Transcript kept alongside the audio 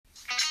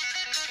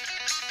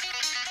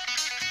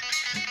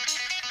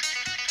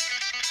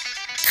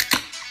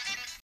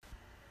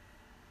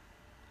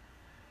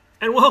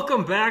And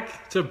welcome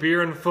back to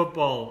Beer and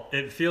Football.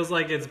 It feels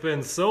like it's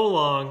been so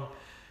long.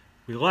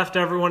 We left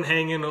everyone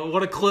hanging.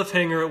 What a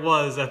cliffhanger it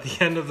was at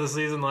the end of the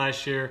season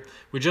last year.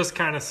 We just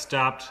kind of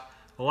stopped.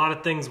 A lot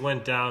of things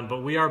went down,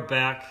 but we are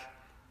back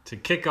to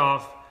kick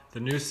off the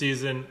new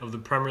season of the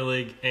Premier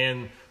League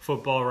and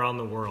football around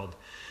the world.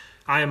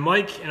 I am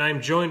Mike, and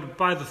I'm joined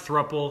by the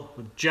throuple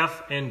with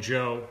Jeff and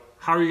Joe.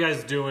 How are you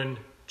guys doing?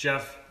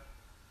 Jeff,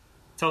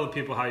 tell the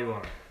people how you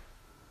are.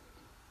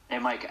 Hey,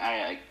 Mike,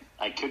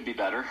 I could be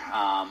better,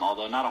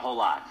 although not a whole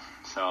lot.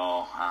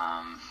 So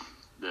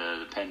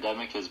the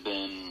pandemic has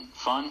been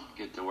fun.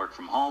 Get to work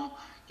from home,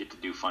 get to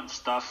do fun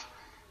stuff.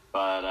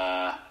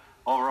 But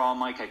overall,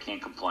 Mike, I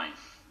can't complain.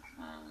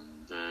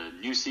 The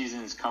new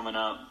season is coming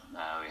up.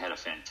 We had a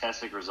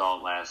fantastic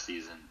result last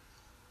season.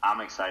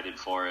 I'm excited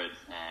for it,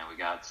 and we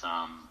got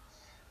some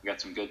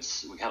good.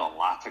 We got a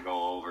lot to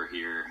go over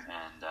here,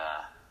 and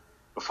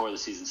before the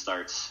season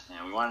starts,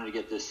 and we wanted to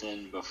get this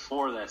in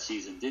before that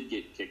season did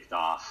get kicked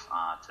off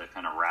to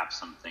kind of wrap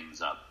some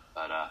things up.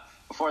 But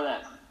before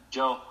that,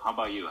 Joe, how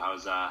about you?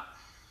 How's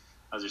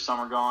your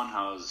summer going?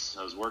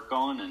 How's work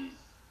going? And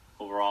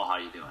overall, how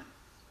you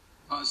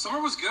doing? Summer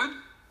was good.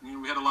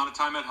 We had a lot of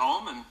time at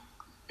home and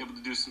able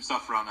to do some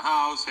stuff around the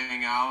house,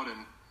 hang out,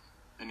 and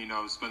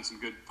spend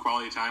some good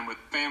quality time with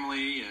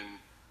family and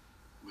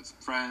with some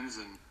friends,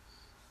 and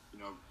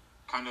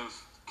kind of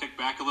kick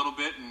back a little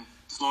bit and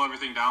slow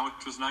everything down,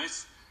 which was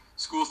nice.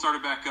 School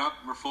started back up.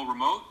 We're full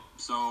remote,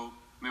 so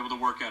I'm able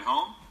to work at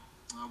home,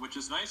 which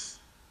is nice.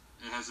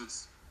 It has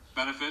its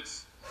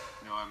benefits.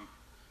 I'm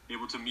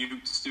able to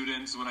mute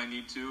students when I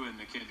need to,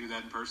 and I can't do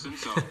that in person,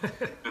 so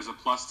there's a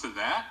plus to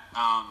that.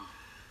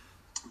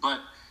 But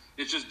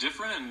it's just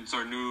different, and it's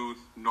our new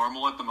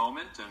normal at the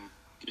moment, and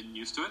getting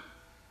used to it.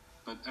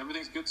 But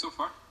everything's good so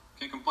far.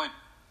 Can't complain.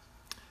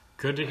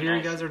 Good to hear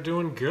you guys are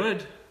doing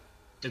good.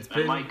 It's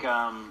been... Mike,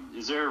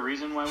 is there a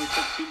reason why we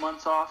took 2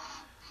 months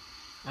off?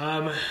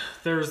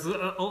 There's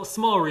a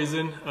small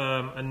reason,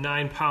 a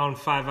 9-pound,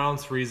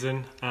 5-ounce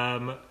reason.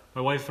 My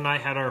wife and I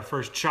had our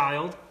first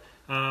child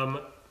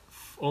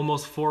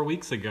almost 4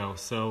 weeks ago,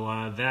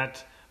 so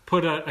that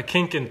put a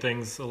kink in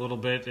things a little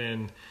bit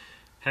and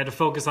had to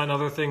focus on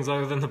other things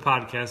other than the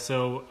podcast.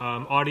 So,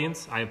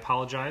 audience, I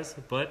apologize,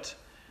 but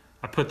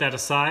I put that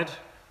aside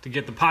to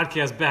get the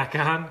podcast back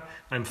on.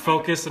 I'm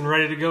focused and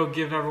ready to go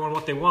give everyone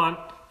what they want,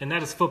 and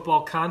that is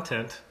football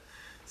content.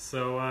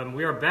 So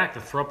we are back. The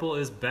throuple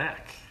is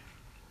back.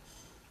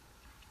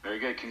 Very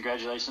good.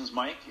 Congratulations,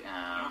 Mike.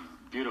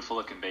 Beautiful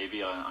looking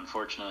baby.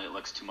 Unfortunately, it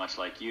looks too much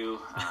like you.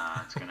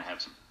 It's going to have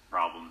some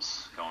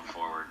problems going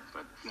forward,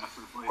 but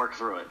work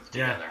through it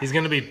together. Yeah, he's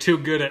going to be too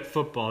good at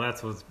football.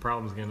 That's what the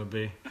problem's going to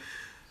be.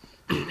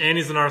 And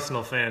he's an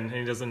Arsenal fan, and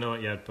he doesn't know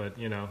it yet, but,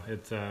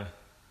 it's...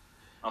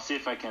 I'll see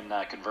if I can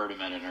convert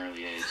him at an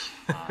early age.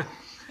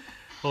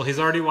 Well, he's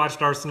already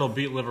watched Arsenal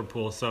beat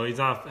Liverpool, so he's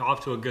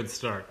off to a good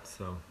start.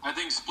 So I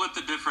think split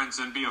the difference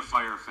and be a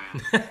Fire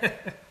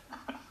fan.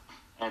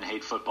 And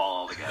hate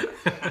football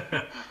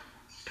altogether.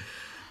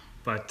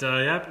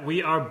 But,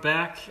 we are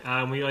back.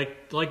 We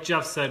like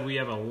Jeff said, we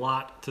have a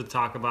lot to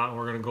talk about, and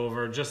we're going to go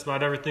over just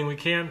about everything we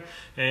can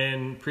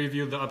and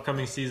preview the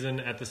upcoming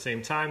season at the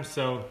same time.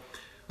 So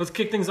let's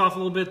kick things off a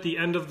little bit. The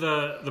end of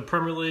the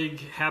Premier League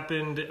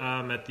happened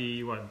at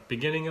the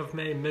beginning of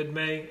May,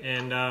 mid-May,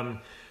 and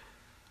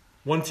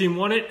one team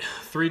won it.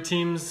 3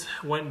 teams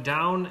went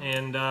down,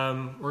 and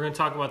we're going to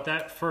talk about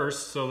that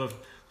first. So the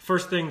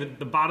first thing,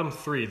 the bottom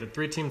 3, the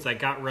 3 teams that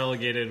got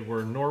relegated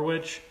were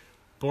Norwich,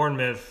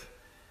 Bournemouth,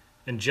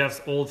 and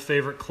Jeff's old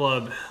favorite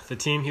club, the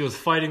team he was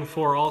fighting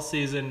for all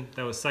season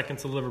that was second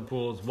to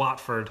Liverpool, is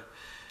Watford.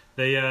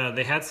 They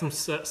had some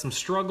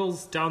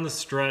struggles down the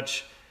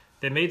stretch.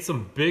 They made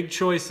some big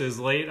choices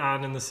late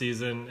on in the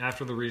season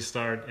after the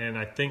restart, and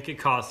I think it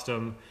cost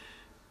them.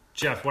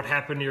 Jeff, what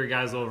happened to your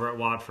guys over at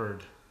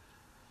Watford?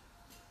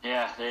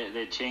 Yeah,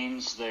 they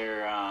changed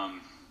their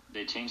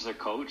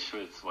coach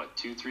with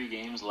 2-3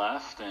 games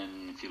left,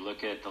 and if you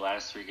look at the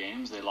last 3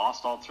 games, they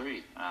lost all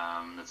 3.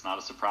 That's not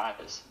a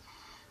surprise.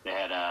 They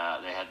had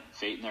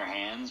fate in their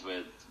hands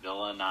with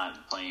Villa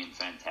not playing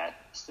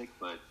fantastic,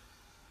 but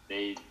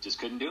they just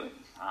couldn't do it.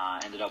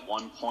 Ended up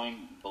 1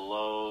 point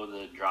below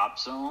the drop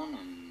zone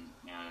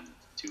and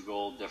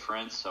 2-goal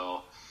difference.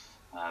 So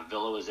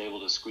Villa was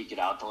able to squeak it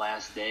out the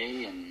last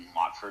day, and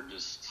Watford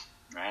just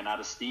ran out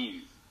of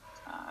steam.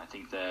 I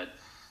think that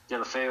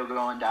Deulofeu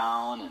going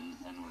down and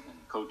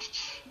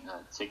coach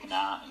taken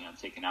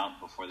out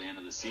before the end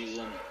of the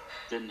season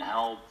didn't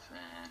help,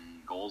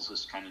 and goals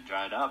just kind of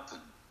dried up,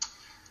 and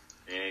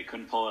they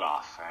couldn't pull it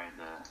off. Right,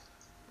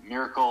 the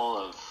miracle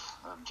of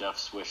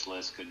Jeff's wish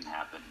list couldn't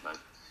happen, but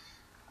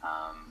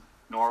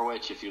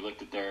Norwich, if you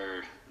looked at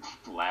their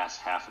last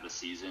half of the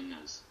season,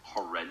 is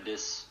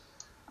horrendous.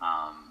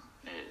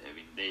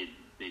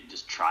 They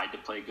just tried to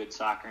play good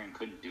soccer and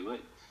couldn't do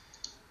it.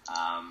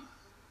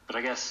 But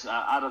I guess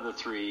out of the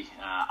 3,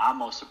 I'm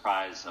most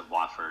surprised of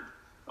Watford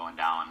going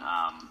down.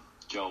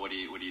 Joe, what do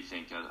you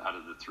think out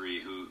of the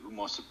 3? Who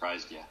most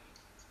surprised you?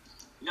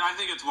 Yeah, I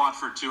think it's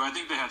Watford too. I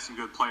think they had some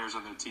good players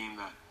on their team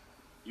that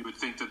you would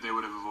think that they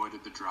would have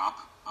avoided the drop,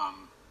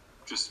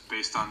 just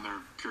based on their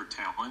pure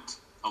talent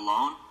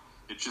alone.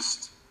 It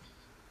just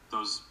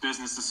those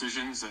business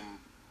decisions, and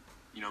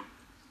you know,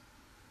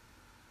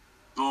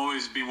 they'll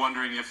always be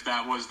wondering if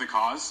that was the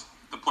cause.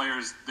 The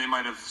players, they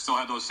might have still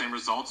had those same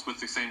results with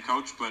the same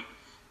coach, but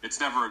it's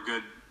never a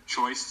good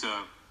choice to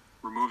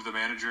remove the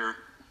manager,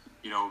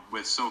 you know,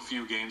 with so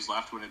few games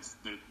left when it's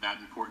that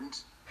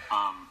important.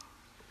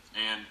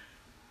 And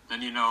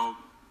then, you know,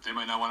 they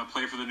might not want to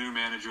play for the new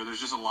manager. There's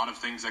just a lot of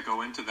things that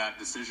go into that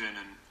decision.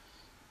 And,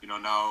 you know,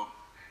 now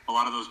a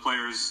lot of those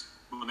players,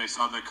 when they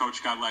saw the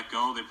coach got let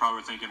go, they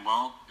probably were thinking,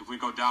 well, if we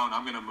go down,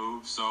 I'm going to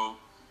move. So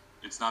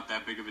it's not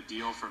that big of a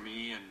deal for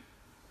me. And,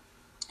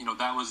 you know,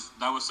 that was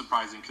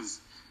surprising because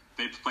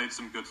they played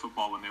some good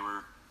football when they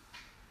were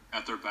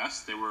at their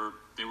best. They were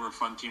a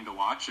fun team to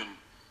watch, and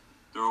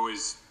they're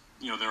always,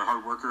 you know, they're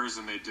hard workers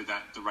and they did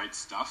the right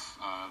stuff.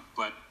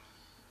 But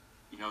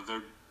you know,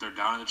 they're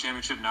down in the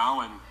championship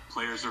now, and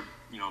players are,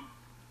 you know,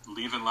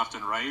 leaving left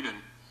and right, and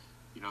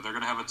you know, they're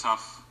going to have a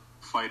tough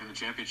fight in the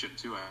championship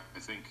too. I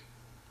think,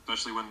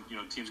 especially when, you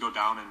know, teams go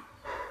down and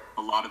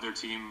a lot of their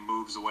team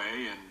moves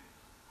away, and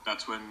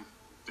that's when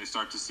they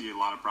start to see a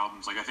lot of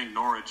problems. Like I think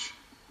Norwich,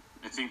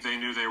 I think they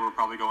knew they were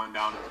probably going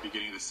down at the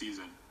beginning of the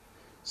season,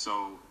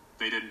 so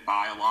they didn't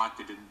buy a lot,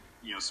 they didn't,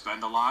 you know,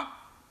 spend a lot,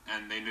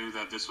 and they knew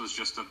that this was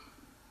just a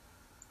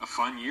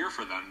fun year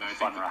for them.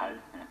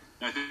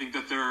 I think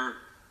that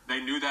they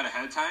knew that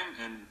ahead of time,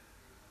 and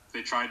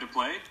they tried to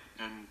play,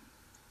 and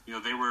you know,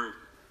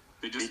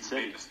 they just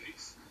made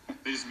mistakes.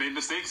 They just made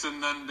mistakes,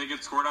 and then they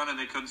get scored on, and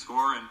they couldn't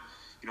score, and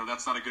you know,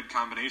 that's not a good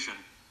combination.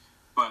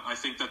 But I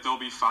think that they'll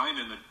be fine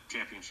in the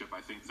championship.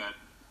 I think that,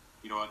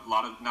 you know,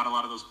 not a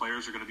lot of those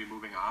players are going to be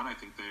moving on. I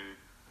think they're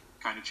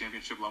kind of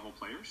championship level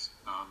players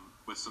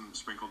with some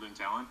sprinkled in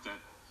talent that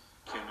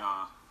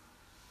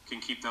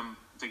can keep them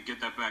to get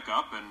that back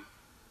up and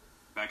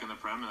back in the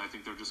Prem. And I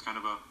think they're just kind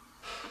of a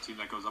team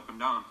that goes up and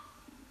down,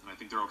 and I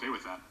think they're okay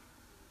with that.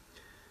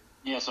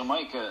 Yeah. So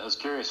Mike, I was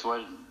curious,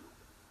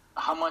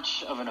 how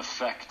much of an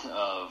effect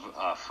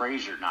of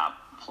Fraser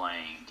not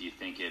playing do you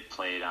think it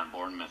played on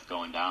Bournemouth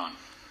going down?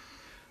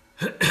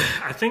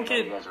 I think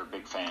you guys are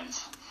big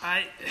fans.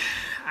 I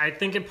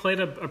think it played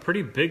a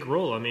pretty big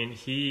role. I mean,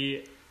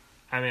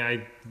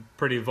 I'm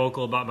pretty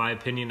vocal about my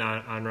opinion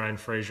on Ryan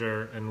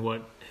Fraser and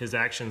what his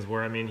actions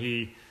were. I mean,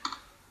 he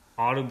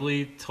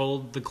audibly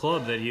told the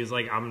club that he's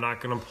like, I'm not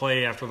going to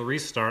play after the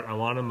restart. I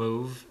want to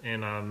move,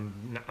 and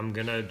I'm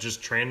going to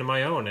just train to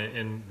my own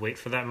and wait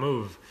for that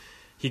move.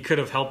 He could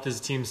have helped his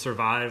team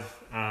survive.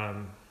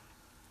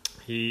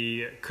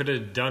 He could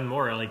have done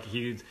more. Like,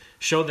 he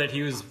showed that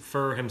he was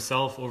for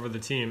himself over the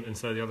team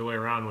instead of the other way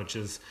around, which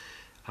is,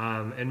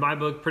 in my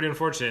book, pretty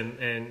unfortunate.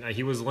 And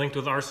he was linked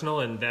with Arsenal,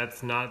 and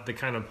that's not the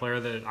kind of player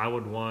that I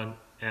would want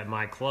at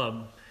my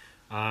club.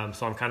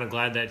 So I'm kind of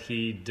glad that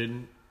he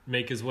didn't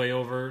make his way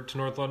over to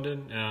North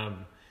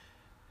London.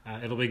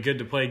 It'll be good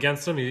to play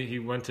against him. He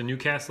went to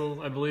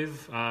Newcastle, I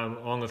believe,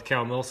 along with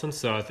Callum Wilson.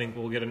 So I think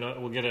we'll get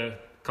a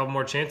couple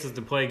more chances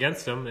to play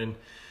against him. And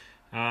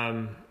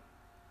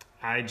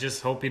I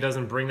just hope he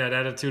doesn't bring that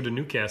attitude to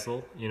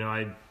Newcastle. You know,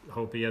 I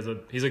hope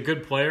he's a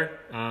good player,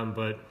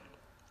 but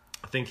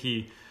I think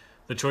the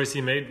choice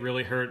he made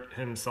really hurt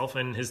himself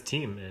and his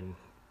team. And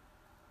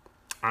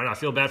I don't know, I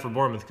feel bad for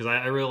Bournemouth because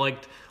I really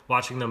liked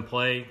watching them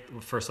play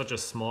for such a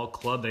small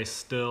club. They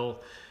still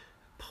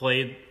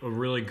played a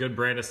really good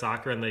brand of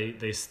soccer, and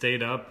they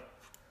stayed up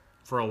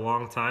for a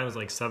long time. It was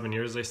like 7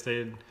 years they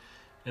stayed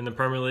in the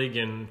Premier League,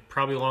 and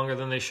probably longer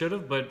than they should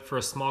have. But for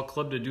a small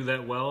club to do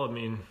that well, I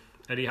mean,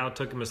 Eddie Howe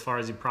took him as far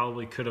as he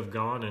probably could have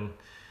gone, and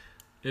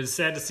it's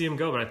sad to see him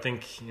go, but I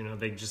think, you know,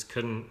 they just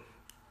couldn't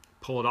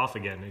pull it off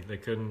again. They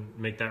couldn't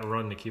make that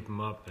run to keep him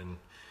up, and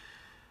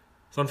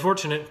it's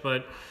unfortunate,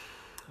 but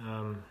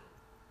I'm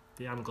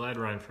glad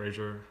Ryan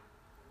Fraser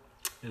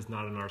is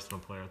not an Arsenal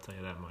player, I'll tell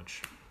you that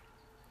much.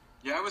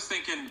 Yeah, I was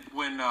thinking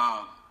when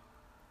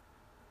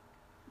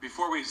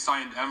before we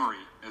signed Emery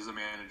as a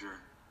manager,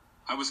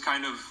 I was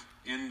kind of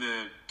in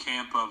the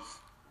camp of,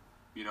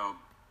 you know,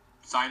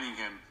 signing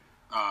him,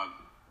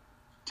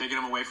 taking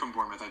him away from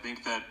Bournemouth. I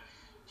think that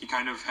he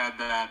kind of had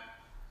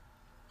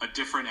a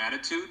different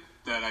attitude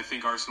that I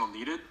think Arsenal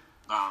needed.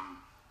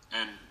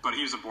 But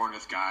he was a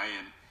Bournemouth guy,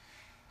 and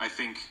I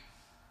think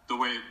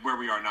where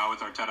we are now with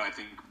Arteta, I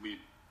think we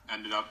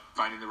ended up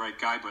finding the right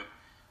guy. But,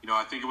 you know,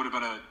 I think it would have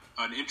been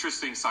an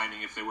interesting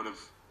signing if they would have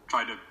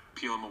tried to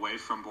peel him away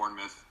from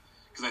Bournemouth.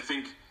 Because I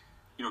think,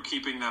 you know,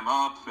 keeping them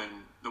up and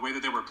the way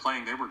that they were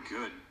playing, they were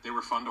good. They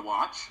were fun to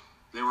watch.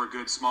 They were a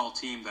good small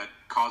team that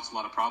caused a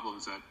lot of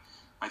problems that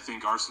I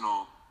think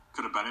Arsenal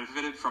could have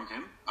benefited from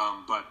him.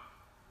 But,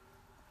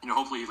 you know,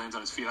 hopefully he lands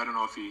on his feet. I don't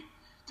know if did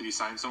he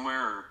sign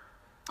somewhere, or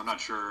I'm not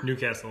sure.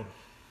 Newcastle.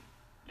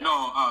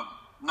 No,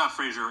 not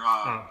Fraser.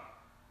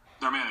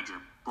 Their manager,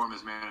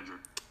 Bournemouth's manager.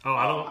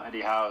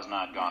 Eddie Howe has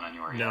not gone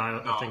anywhere yet. No, I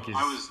don't think he's...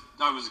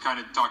 I was kind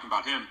of talking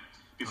about him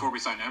before we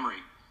signed Emery.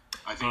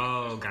 I think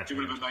gotcha. It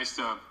would have been nice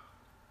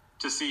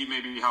to see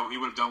maybe how he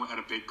would have done at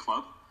a big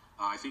club.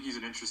 I think he's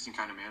an interesting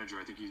kind of manager.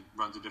 I think he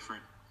runs a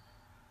different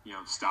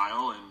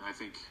style, and I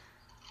think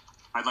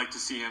I'd like to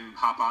see him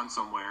hop on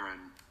somewhere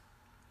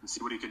and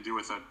see what he can do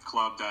with a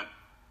club that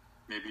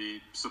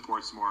maybe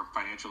supports more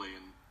financially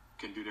and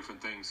can do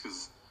different things,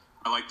 because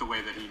I like the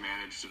way that he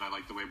managed and I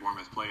like the way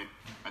Bournemouth played.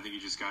 I think he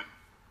just got,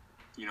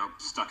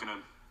 stuck in a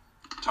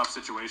tough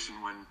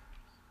situation when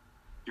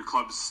your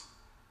club's,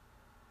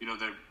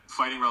 they're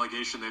fighting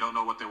relegation. They don't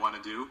know what they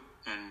want to do,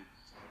 and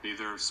they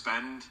either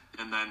spend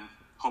and then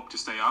hope to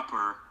stay up,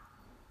 or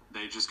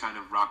they just kind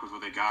of rock with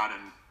what they got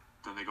and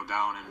then they go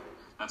down, and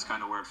that's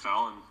kind of where it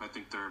fell. And I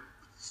think their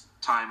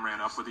time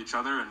ran up with each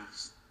other, and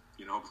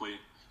hopefully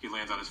he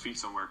lands on his feet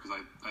somewhere, because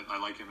I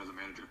like him as a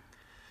manager.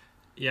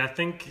 Yeah, I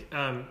think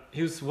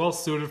he was well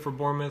suited for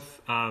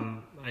Bournemouth.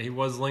 He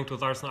was linked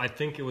with Arsenal. I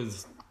think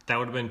that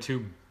would have been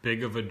too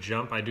big of a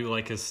jump. I do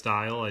like his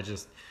style.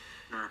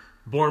 Sure.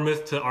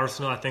 Bournemouth to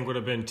Arsenal, I think, would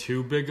have been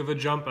too big of a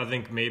jump. I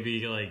think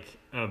maybe like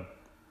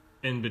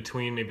in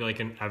between, maybe like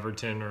an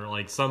Everton or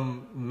like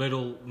some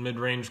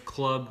mid-range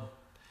club.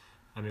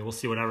 I mean, we'll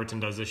see what Everton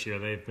does this year.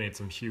 They've made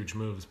some huge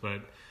moves,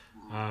 but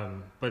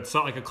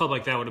so like a club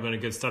like that would have been a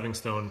good stepping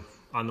stone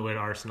on the way to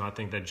Arsenal. I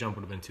think that jump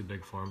would have been too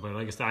big for him. But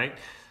like I said,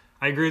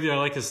 I agree with you. I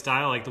like his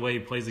style, I like the way he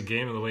plays the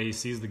game and the way he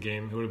sees the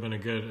game. It would have been a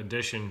good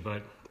addition,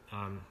 but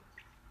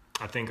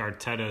I think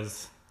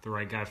Arteta's the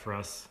right guy for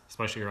us,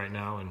 especially right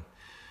now. And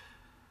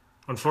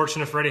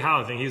unfortunate for Eddie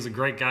Howe. I think he's a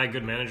great guy,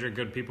 good manager,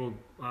 good people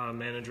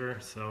manager.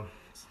 So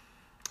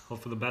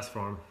hope for the best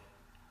for him.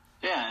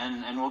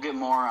 Yeah, and we'll get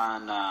more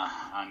on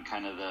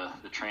kind of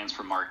the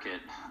transfer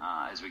market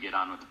as we get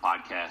on with the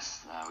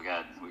podcast. We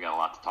got a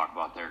lot to talk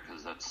about there,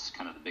 because that's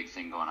kind of the big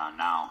thing going on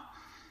now.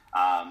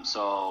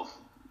 So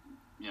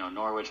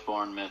Norwich,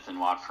 Bournemouth, and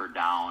Watford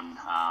down.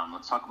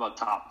 Let's talk about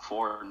top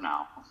four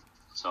now.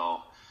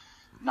 So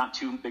not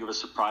too big of a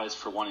surprise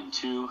for 1 and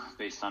 2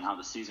 based on how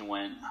the season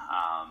went.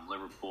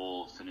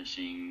 Liverpool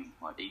finishing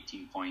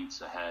 18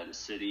 points ahead of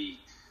City.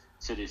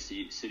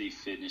 City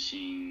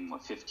finishing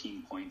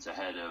 15 points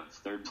ahead of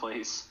third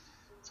place.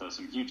 So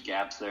some huge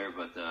gaps there,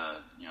 but the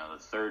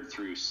third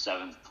through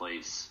seventh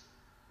place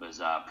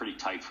was pretty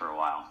tight for a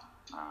while.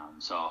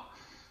 So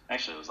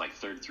actually it was like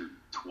third through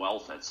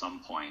 12th at some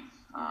point.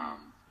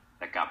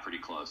 That got pretty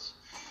close.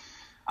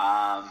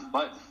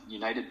 But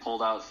United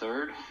pulled out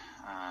third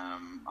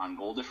on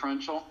goal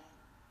differential.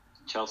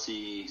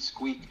 Chelsea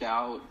squeaked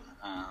out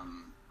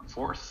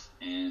fourth,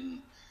 and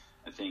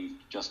I think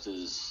just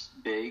as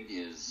big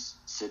is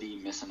City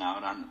missing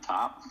out on the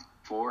top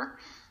four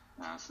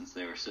since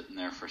they were sitting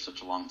there for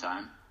such a long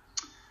time.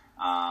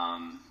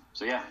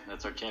 So yeah,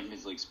 that's our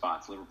Champions League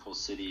spots: Liverpool,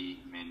 City,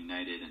 Man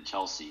United, and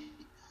Chelsea.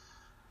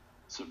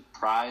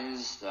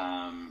 Surprised?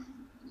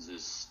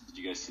 Did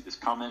you guys see this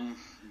coming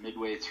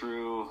midway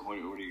through? What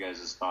are you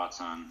guys'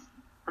 thoughts on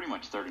pretty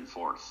much third and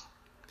fourth?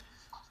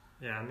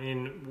 Yeah, I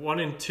mean, 1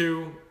 and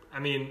 2. I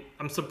mean,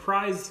 I'm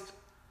surprised.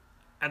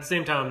 At the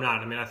same time, I'm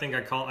not. I mean, I think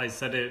I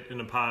said it in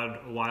a pod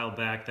a while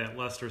back that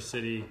Leicester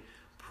City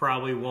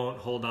probably won't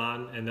hold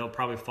on, and they'll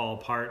probably fall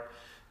apart.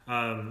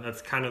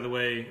 That's kind of the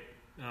way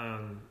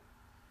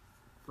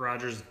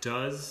Rodgers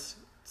does.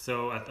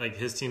 So like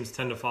his teams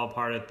tend to fall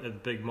apart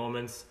at big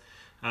moments,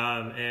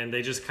 and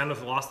they just kind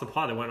of lost the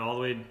plot. They went all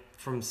the way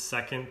from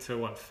second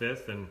to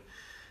fifth, and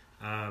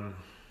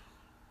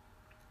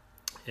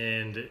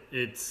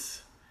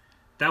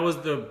that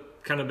was the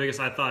kind of biggest.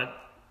 I thought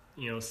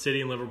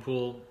City and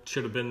Liverpool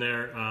should have been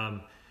there.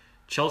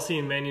 Chelsea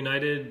and Man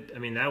United, I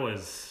mean, it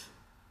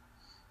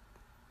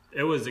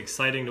was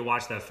exciting to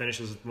watch that finish,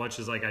 as much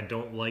as I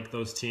don't like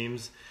those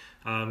teams.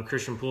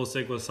 Christian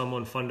Pulisic was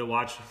someone fun to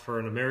watch for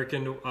an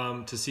American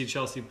to see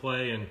Chelsea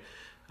play, and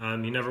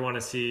you never want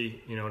to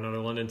see another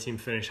London team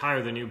finish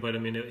higher than you, but I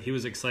mean he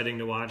was exciting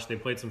to watch. They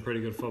played some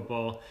pretty good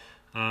football,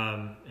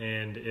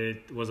 and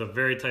it was a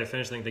very tight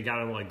finish. I think they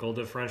got him goal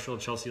differential.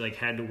 Chelsea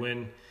had to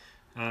win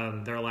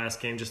their last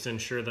game just to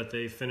ensure that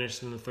they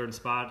finished in the third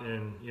spot.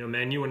 And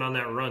Man U went on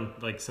that run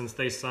since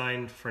they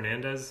signed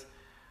Fernandes,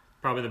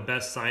 probably the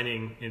best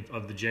signing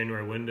of the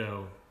January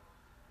window.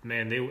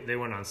 Man, they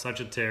went on such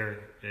a tear,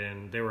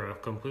 and they were a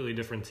completely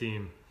different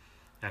team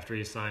after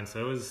he signed.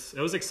 So it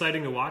was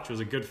exciting to watch. It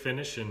was a good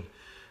finish, and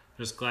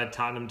just glad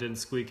Tottenham didn't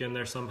squeak in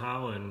there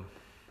somehow. And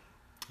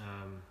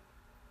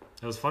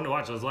it was fun to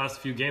watch. Those last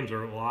few games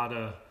were a lot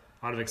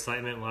of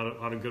excitement, a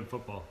lot of good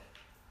football.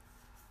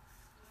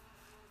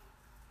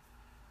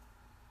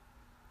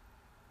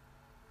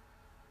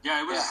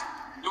 Yeah, it was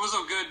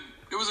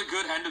a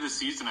good end of the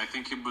season. I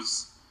think it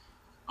was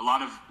a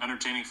lot of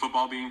entertaining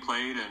football being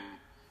played, and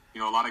a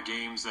lot of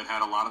games that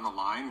had a lot on the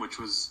line, which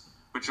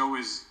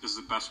always is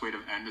the best way to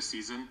end a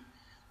season,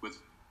 with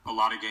a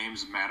lot of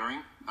games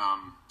mattering.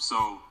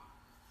 So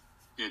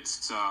it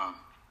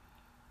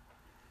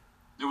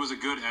was a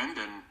good end,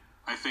 and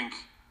I think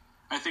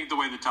the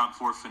way the top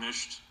four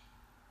finished,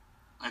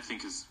 I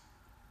think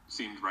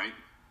seemed right.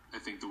 I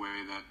think the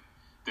way that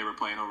they were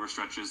playing over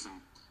stretches,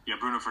 and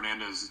Bruno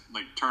Fernandes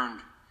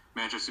turned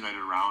Manchester United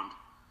around.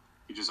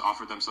 He just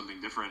offered them something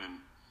different, and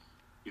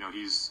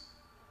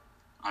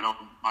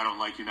I don't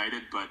like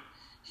United, but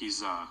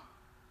he's a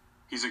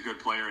good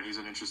player, and he's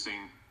an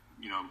interesting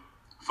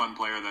fun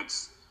player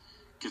that's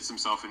gets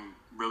himself in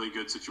really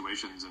good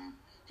situations, and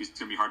he's going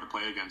to be hard to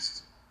play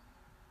against.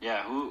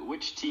 Yeah,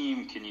 which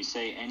team can you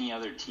say, any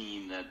other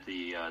team that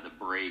the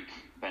break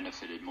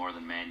benefited more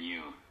than Man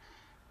U?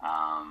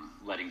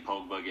 Letting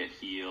Pogba get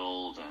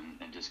healed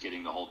and just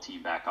getting the whole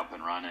team back up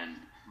and running.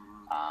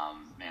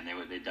 Man,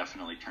 they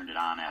definitely turned it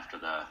on after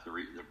the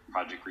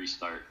project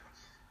restart,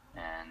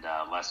 and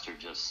Leicester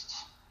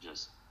just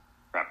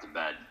crapped the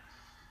bed.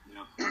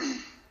 Yeah.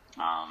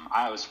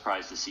 I was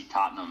surprised to see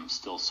Tottenham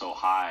still so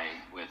high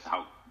with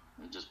how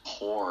just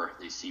poor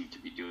they seem to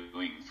be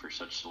doing for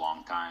such a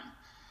long time,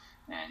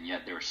 and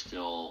yet they were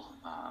still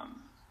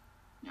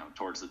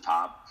towards the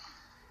top.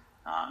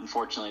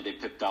 Unfortunately, they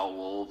pipped out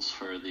Wolves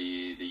for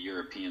the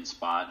European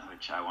spot,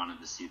 which I wanted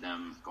to see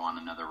them go on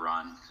another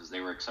run because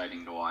they were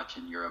exciting to watch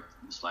in Europe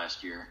this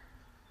last year.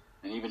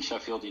 And even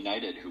Sheffield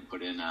United, who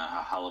put in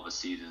a hell of a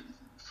season,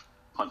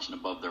 punching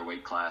above their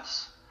weight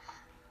class.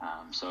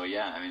 So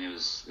yeah, I mean, it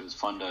was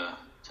fun to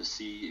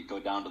see it go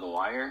down to the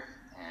wire,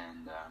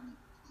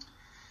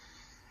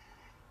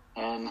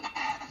 and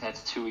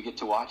that's who we get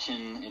to watch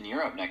in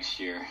Europe next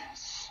year.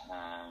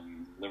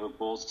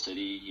 Liverpool,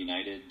 City,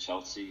 United,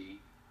 Chelsea,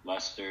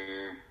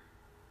 Leicester,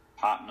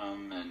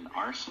 Tottenham, and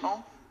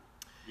Arsenal.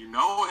 You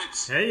know it.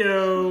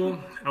 Heyo!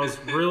 I was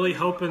really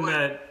hoping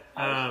that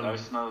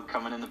Arsenal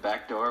coming in the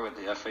back door with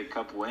the FA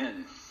Cup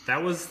win.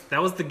 That was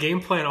the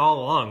game plan all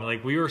along.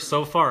 Like, we were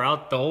so far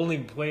out, the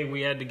only way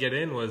we had to get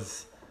in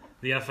was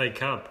the FA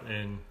Cup,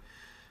 and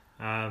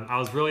I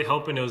was really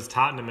hoping it was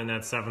Tottenham in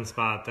that 7th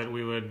spot that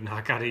we would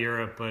knock out of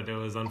Europe, but it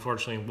was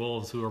unfortunately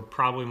Wolves, who are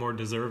probably more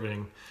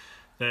deserving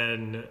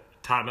than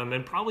Tottenham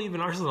and probably even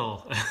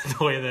Arsenal,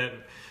 the way that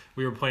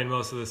we were playing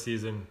most of the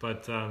season.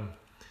 But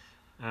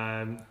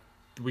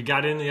we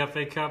got in the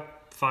FA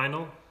Cup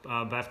final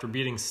after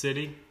beating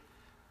City,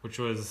 which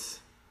was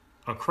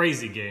a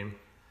crazy game.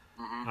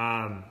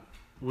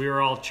 We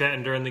were all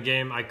chatting during the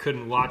game. I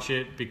couldn't watch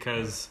it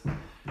because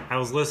I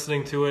was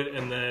listening to it,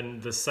 and then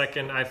the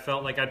second I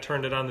felt like I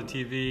turned it on the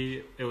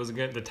TV,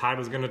 the tide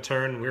was going to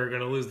turn. We were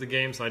going to lose the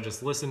game, so I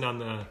just listened on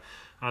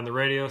the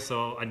radio.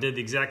 So I did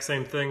the exact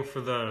same thing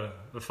for the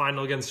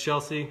final against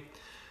Chelsea.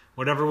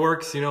 Whatever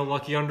works,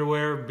 lucky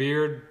underwear,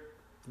 beard,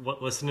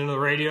 listening to the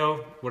radio,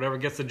 whatever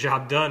gets the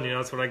job done.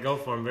 That's what I go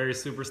for. I'm very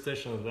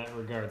superstitious in that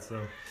regard.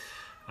 So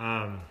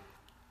I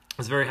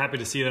was very happy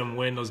to see them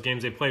win those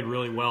games. They played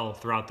really well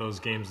throughout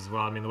those games as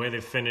well. I mean, the way they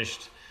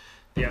finished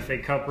the FA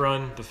Cup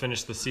run to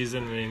finish the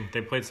season, I mean,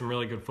 they played some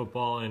really good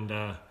football and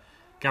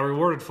got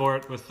rewarded for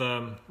it with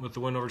the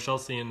win over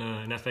Chelsea in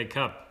an FA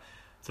Cup.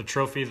 It's a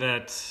trophy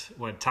that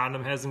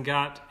Tottenham hasn't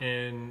got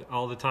in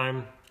all the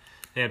time.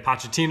 They had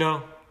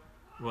Pochettino,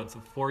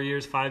 4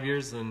 years, 5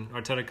 years, and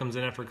Arteta comes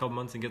in after a couple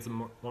months and gets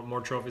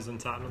more trophies than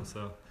Tottenham.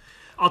 So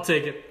I'll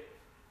take it.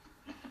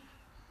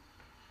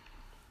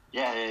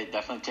 Yeah, they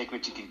definitely take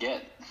what you can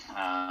get.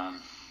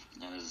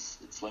 It's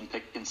slim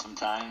picking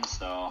sometimes,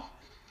 so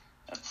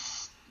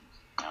that's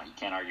you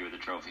can't argue with a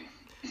trophy.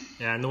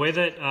 Yeah, and the way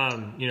that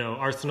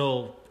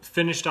Arsenal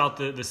finished out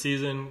the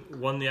season,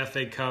 won the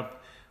FA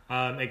Cup,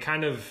 it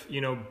kind of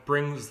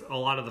brings a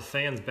lot of the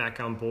fans back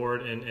on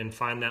board and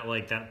find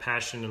that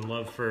passion and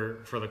love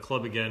for the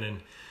club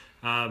again.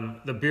 And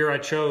the beer I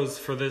chose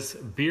for this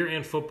beer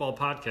and football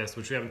podcast,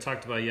 which we haven't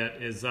talked about yet,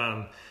 is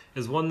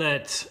one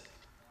that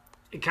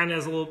it kind of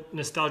has a little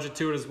nostalgia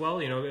to it as well.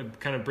 It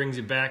kind of brings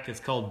you back. It's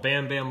called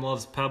Bam Bam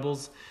Loves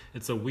Pebbles.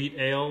 It's a wheat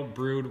ale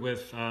brewed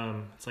with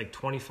it's like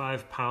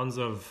 25 pounds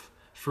of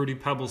Fruity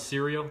Pebbles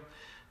cereal.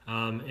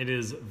 It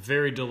is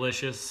very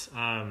delicious.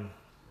 Kind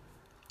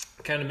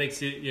of makes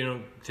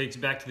you, takes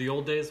you back to the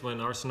old days when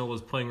Arsenal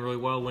was playing really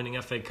well,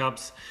 winning FA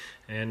Cups,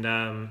 and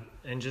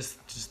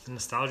just the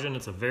nostalgia. And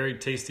it's a very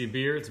tasty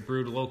beer. It's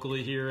brewed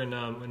locally here in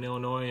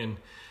Illinois,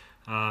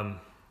 and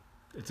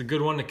it's a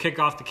good one to kick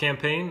off the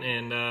campaign.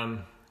 And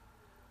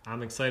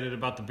I'm excited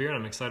about the beer, and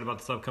I'm excited about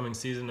this upcoming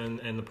season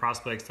and the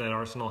prospects that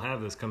Arsenal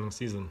have this coming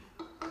season.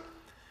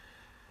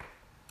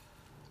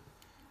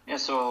 Yeah,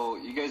 so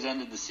you guys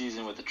ended the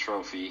season with a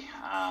trophy.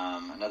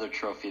 Another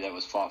trophy that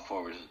was fought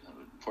for was,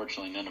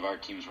 unfortunately, none of our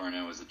teams were in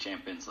it, was the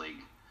Champions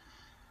League.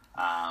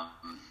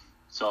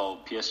 So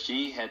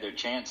PSG had their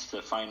chance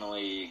to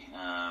finally,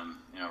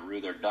 rue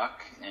their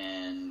duck,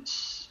 and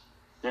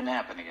didn't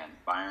happen again.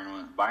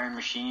 Bayern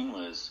machine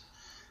was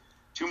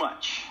too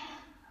much.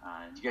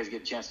 Did you guys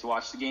get a chance to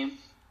watch the game?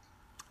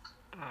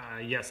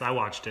 Yes, I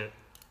watched it.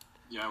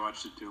 Yeah, I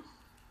watched it too.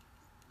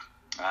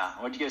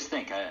 What did you guys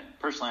think?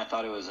 Personally, I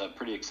thought it was a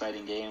pretty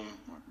exciting game,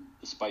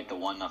 despite the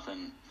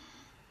 1-0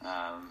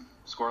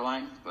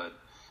 scoreline, but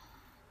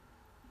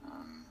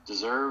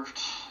deserved.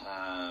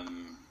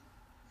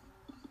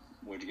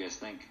 What did you guys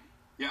think?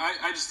 Yeah,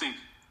 I just think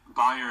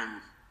Bayern,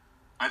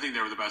 I think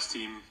they were the best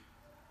team,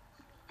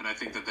 and I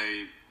think that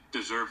they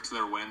deserved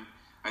their win.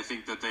 I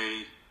think that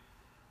they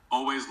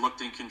always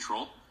looked in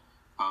control.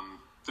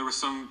 There were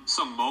some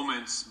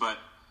moments, but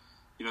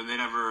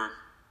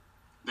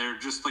they're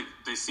just like,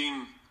 they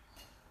seem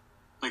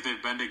like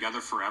they've been together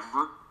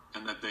forever,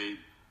 and that they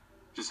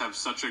just have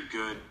such a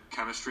good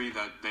chemistry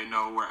that they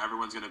know where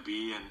everyone's going to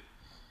be, and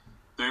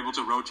they're able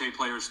to rotate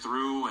players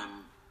through, and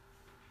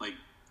like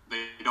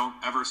they don't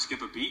ever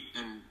skip a beat.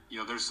 And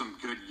there's some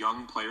good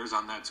young players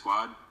on that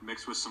squad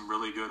mixed with some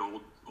really good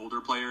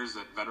older players,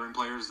 that veteran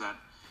players, that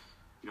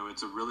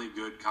it's a really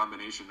good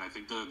combination. I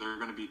think they're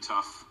going to be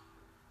tough.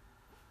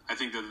 I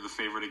think they're the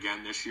favorite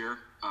again this year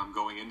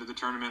going into the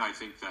tournament. I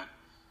think that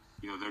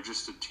they're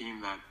just a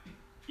team that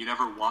you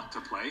never want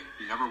to play.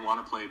 You never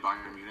want to play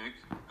Bayern Munich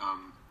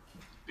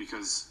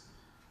because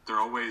they're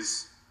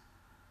always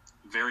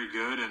very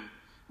good. And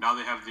now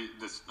they have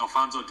this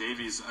Alphonso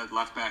Davies at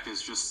left back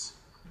is just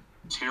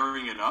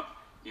tearing it up.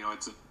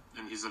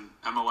 And he's an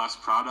MLS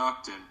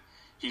product, and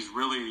he's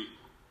really,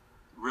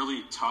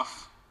 really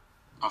tough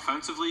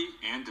offensively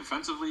and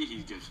defensively.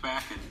 He gives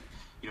back, and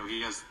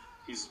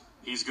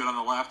he's good on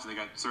the left. And they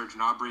got Serge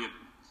Gnabry,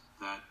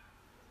 that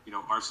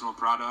Arsenal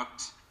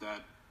product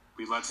that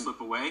we let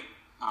slip away.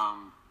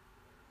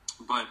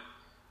 But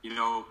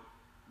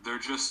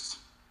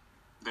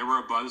they were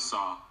a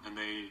buzzsaw, and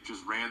they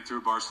just ran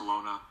through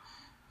Barcelona.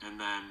 And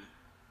then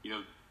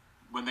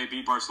when they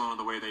beat Barcelona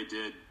the way they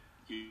did,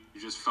 you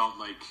just felt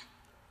like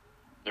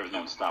there was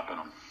no stopping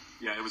them.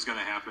 Yeah, it was going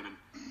to happen.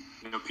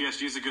 And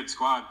PSG is a good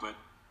squad, but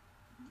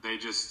they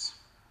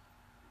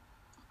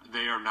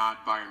are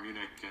not Bayern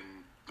Munich,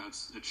 and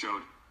it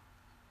showed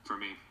for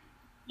me.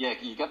 Yeah,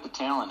 you got the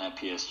talent at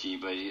PSG,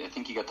 but I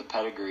think you got the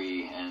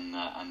pedigree and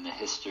the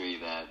history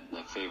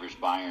that favors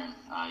Bayern.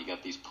 You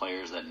got these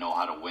players that know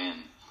how to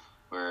win,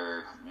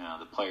 where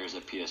the players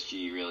at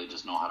PSG really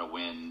just know how to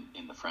win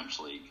in the French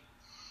league.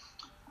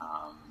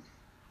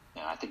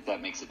 And I think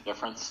that makes a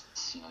difference.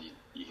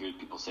 You hear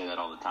people say that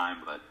all the time,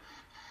 but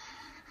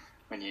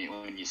when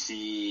you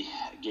see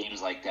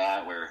games like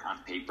that, where on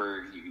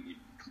paper you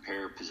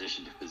compare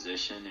position to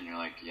position, and you're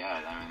like,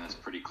 yeah, I mean that's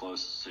pretty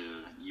close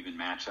to even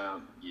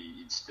matchup.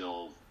 You'd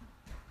still,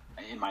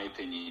 in my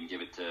opinion,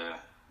 give it to a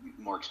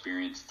more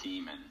experienced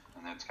team, and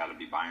that's got to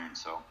be Bayern.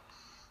 So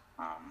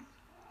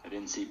I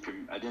didn't see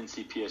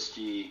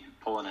PSG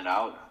pulling it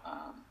out,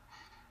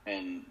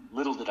 and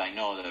little did I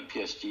know that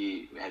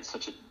PSG had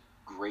such a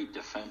great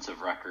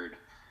defensive record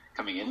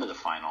coming into the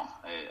final.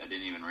 I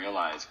didn't even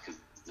realize, because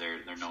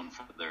they're known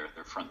for their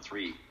front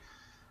three,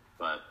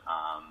 but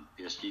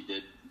PSG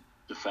did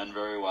defend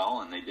very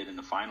well, and they did in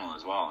the final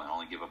as well, and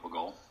only give up a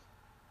goal.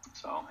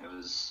 So it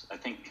was, I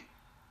think,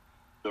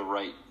 the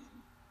right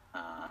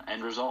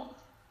end result,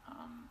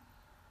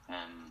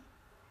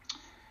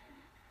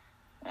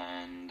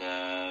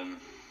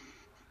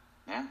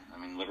 yeah, I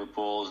mean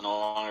Liverpool is no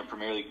longer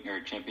Premier League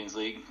or Champions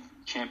League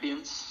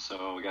champions,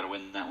 so we got to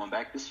win that one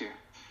back this year.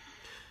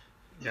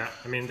 Yeah,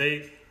 I mean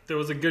there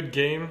was a good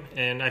game,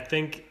 and I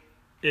think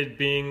it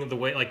being the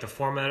way, like the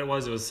format it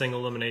was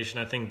single elimination.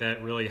 I think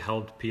that really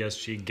helped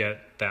PSG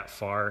get that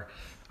far.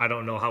 I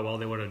don't know how well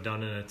they would have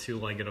done in a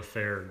two-legged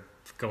affair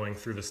going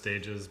through the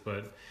stages,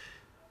 but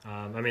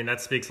I mean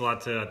that speaks a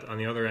lot to on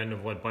the other end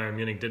of what Bayern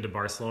Munich did to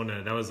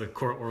Barcelona. That was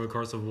over the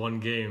course of one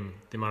game,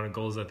 the amount of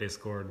goals that they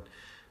scored,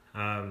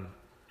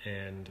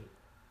 and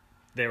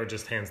they were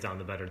just hands down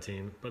the better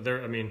team. But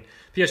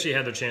PSG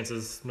had their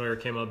chances. Neuer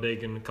came out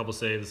big in a couple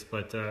saves,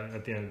 but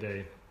at the end of the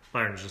day,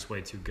 Bayern was just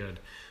way too good.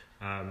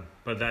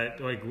 But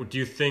do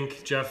you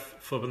think, Jeff,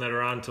 flipping that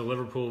around to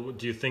Liverpool,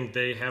 do you think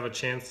they have a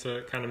chance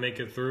to kind of make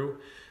it through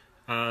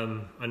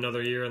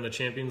another year in the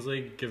Champions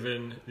League,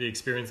 given the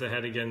experience they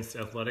had against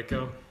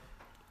Atletico?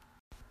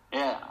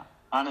 Yeah,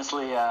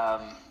 honestly,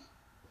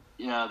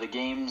 the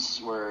games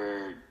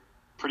were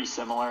pretty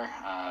similar.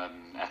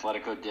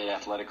 Atletico did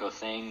Atletico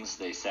things.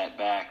 They sat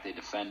back, they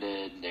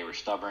defended, they were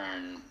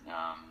stubborn.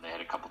 They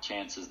had a couple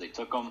chances, they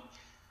took them.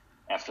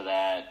 After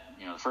that,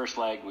 the first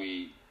leg,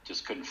 we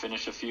just couldn't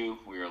finish a few.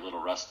 We were a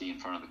little rusty in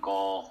front of the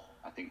goal.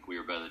 I think we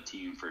were better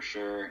team for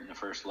sure in the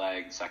first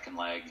leg. Second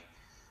leg,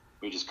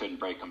 we just couldn't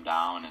break them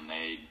down, and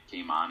they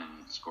came on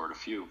and scored a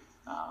few.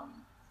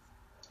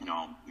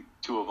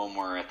 Two of them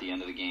were at the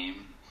end of the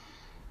game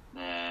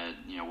that,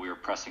 we were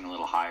pressing a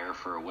little higher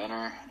for a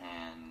winner,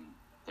 and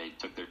they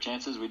took their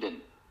chances. We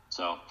didn't.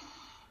 So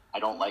I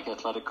don't like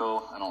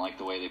Atletico. I don't like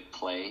the way they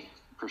play,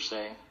 per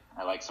se.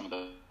 I like some of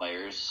the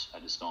players. I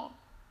just don't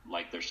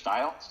like their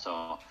style.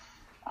 So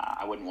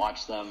I wouldn't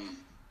watch them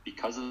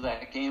because of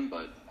that game,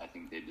 but I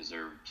think they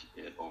deserved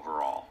it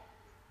overall.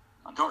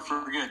 Don't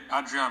forget,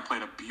 Adrian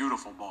played a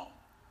beautiful ball.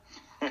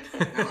 It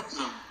was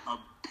a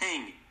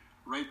ping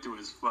right through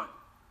his foot.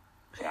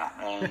 Yeah,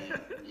 and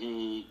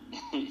he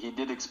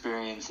did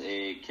experience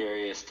a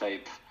Karius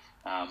type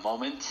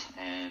moment,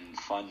 and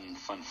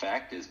fun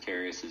fact is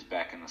Karius is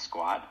back in the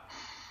squad.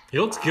 He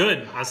looks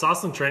good. I saw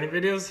some training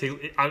videos.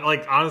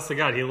 Honest to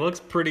God, he looks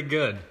pretty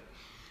good.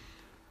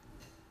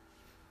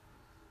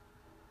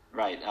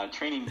 Right,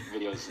 training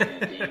videos and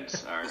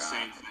games are the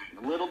same thing.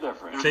 A little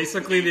different.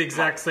 Basically the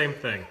exact same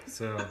thing.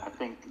 So I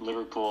think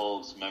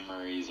Liverpool's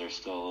memories are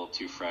still a little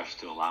too fresh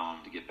to allow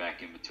him to get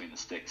back in between the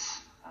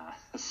sticks.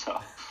 So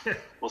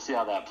we'll see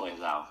how that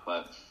plays out.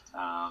 But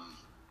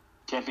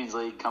Champions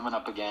League coming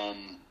up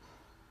again.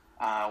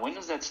 When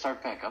does that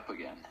start back up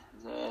again?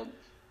 Is it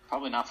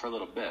probably not for a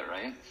little bit,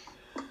 right?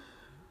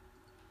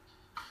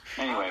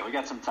 Anyway, we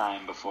got some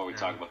time before we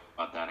talk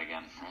about that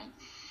again, right?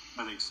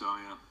 I think so,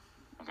 yeah.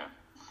 Okay.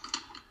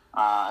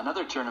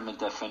 Another tournament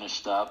that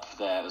finished up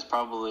that was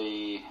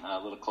probably a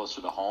little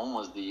closer to home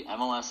was the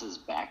MLS's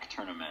back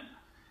tournament.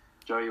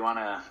 Joe, you want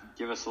to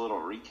give us a little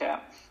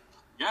recap?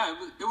 Yeah,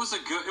 it was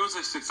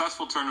a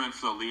successful tournament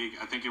for the league.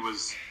 I think it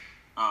was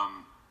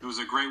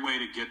a great way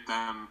to get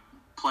them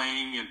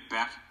playing and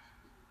back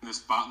in the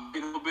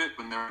spotlight a little bit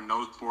when there are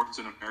no sports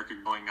in America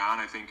going on.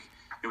 I think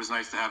it was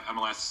nice to have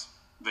MLS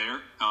there,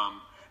 and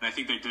I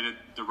think they did it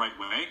the right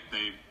way.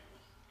 They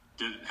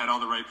had all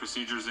the right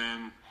procedures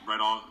in,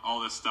 all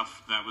this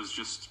stuff that was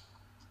just,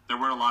 there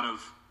were a lot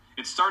of,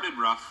 it started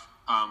rough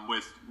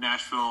with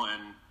Nashville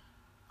and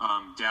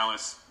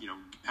Dallas,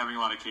 having a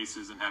lot of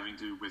cases and having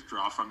to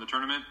withdraw from the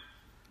tournament.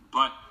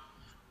 But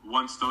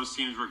once those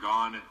teams were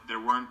gone, there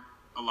weren't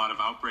a lot of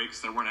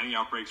outbreaks. There weren't any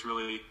outbreaks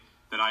really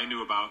that I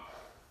knew about.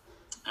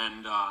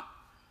 And,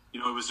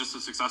 it was just a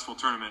successful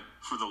tournament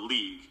for the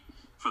league.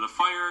 For the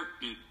Fire,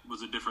 it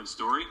was a different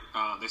story.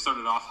 They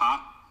started off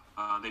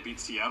hot. They beat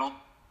Seattle.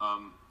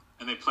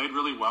 And they played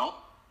really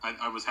well.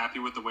 I was happy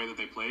with the way that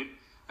they played.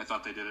 I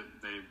thought they did it.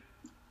 They,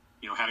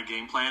 had a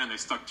game plan and they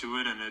stuck to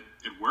it, and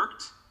it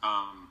worked.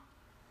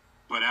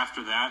 But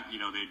after that,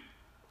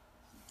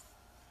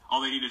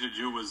 all they needed to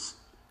do was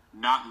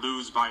not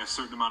lose by a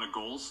certain amount of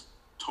goals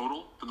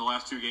total in the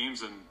last 2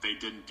 games, and they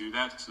didn't do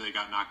that, so they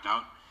got knocked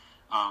out,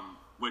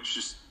 which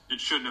just, it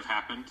shouldn't have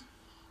happened.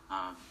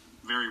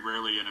 Very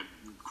rarely in a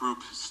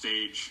group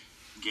stage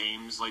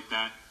games like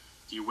that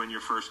do you win your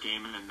first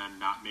game and then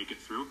not make it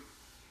through.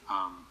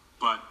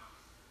 But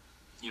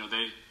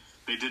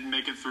they didn't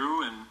make it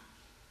through, and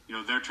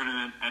their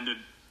tournament ended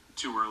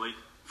too early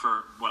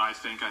for what I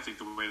think. I think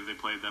the way that they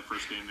played that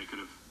first game, they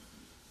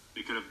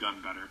could have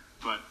done better.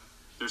 But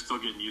they're still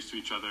getting used to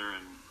each other,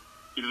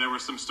 and there were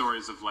some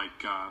stories of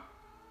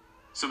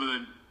some of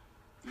the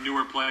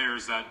newer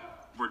players that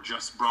were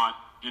just brought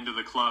into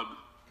the club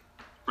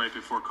right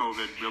before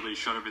COVID really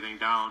shut everything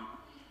down,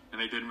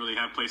 and they didn't really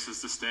have places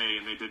to stay,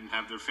 and they didn't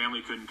have, their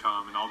family couldn't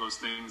come, and all those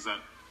things that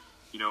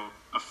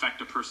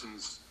affect a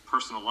person's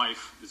personal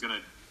life is going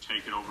to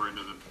take it over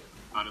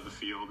out of the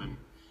field. And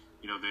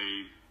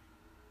they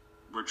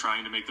were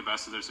trying to make the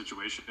best of their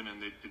situation,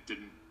 and they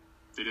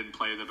didn't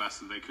play the best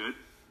that they could.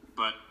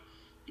 But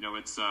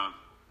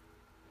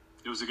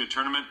it was a good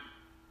tournament,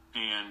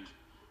 and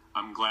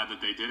I'm glad that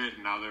they did it.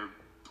 And now they're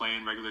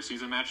playing regular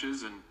season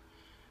matches, and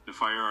the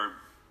Fire are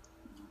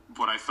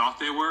what I thought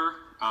they were.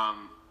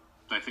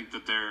 I think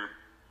that they're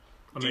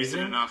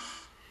decent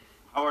enough.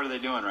 How are they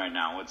doing right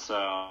now? What's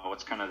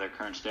kind of their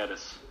current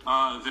status?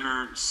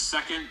 They're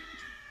second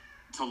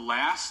to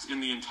last in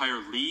the entire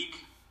league.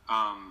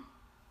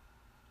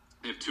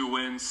 They have 2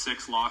 wins,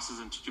 6 losses,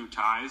 and 2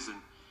 ties,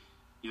 and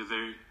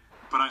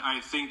But I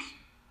think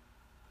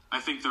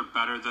they're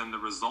better than the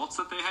results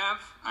that they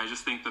have. I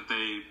just think that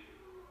they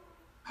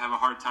have a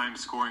hard time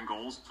scoring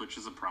goals, which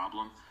is a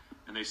problem,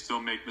 and they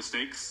still make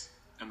mistakes,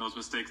 and those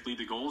mistakes lead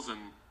to goals, and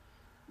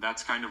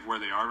that's kind of where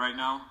they are right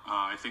now.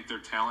 I think their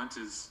talent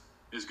is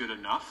good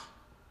enough.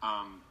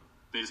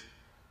 They just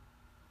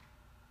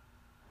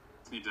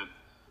need to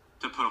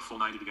put a full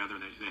 90 together.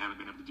 They haven't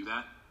been able to do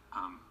that,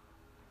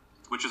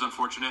 which is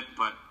unfortunate,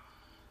 but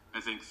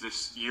I think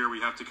this year we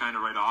have to kind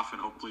of write off,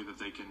 and hopefully that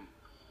they can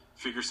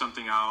figure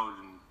something out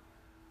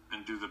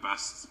and do the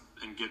best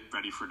and get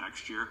ready for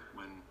next year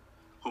when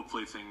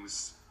hopefully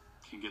things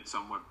can get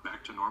somewhat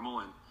back to normal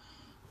and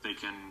they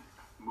can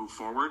move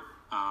forward.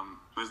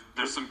 But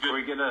there's some good.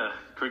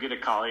 Could we get a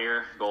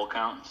Collier goal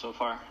count so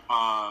far?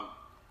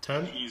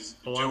 10? He's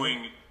 11?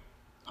 doing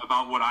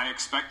about what I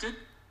expected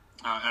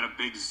at a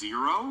big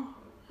 0.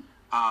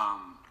 A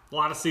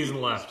lot of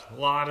season left.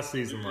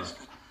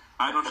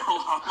 I don't know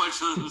how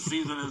much of the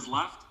season is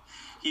left.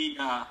 He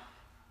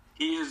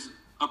is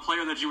a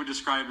player that you would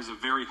describe as a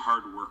very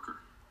hard worker.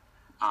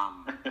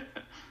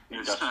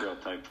 Industrial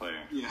type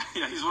player. Yeah,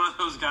 he's one of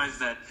those guys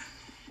that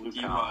you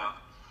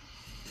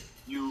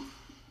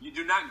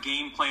do not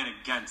game plan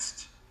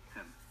against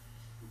him.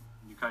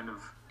 You kind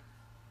of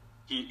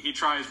he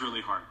tries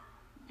really hard.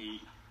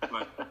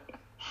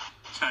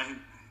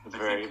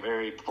 Very,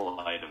 very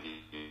polite of you.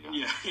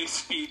 Yeah,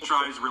 he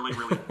tries really,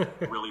 really,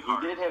 really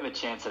hard. He did have a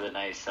chance at a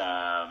nice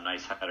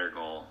header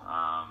goal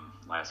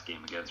last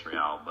game against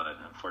Real, but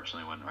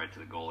unfortunately went right to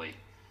the goalie.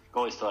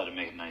 Goalie still had to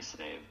make a nice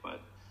save, but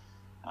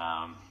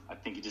I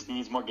think he just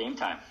needs more game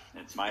time.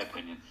 It's my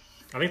opinion.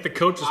 I think the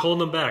coach is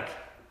holding him back.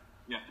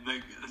 Yeah,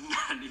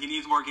 he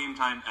needs more game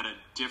time at a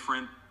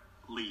different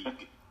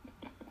league.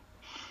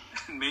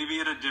 Maybe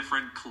at a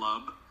different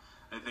club,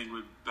 I think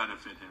would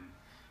benefit him.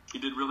 He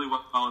did really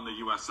well in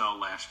the USL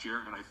last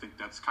year, and I think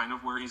that's kind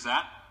of where he's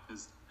at,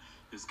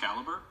 his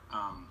caliber.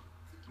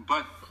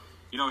 But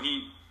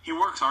he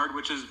works hard,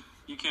 which is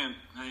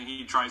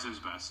he tries his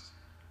best,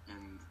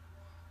 and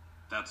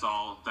that's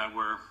all that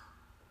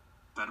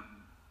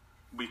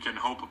we can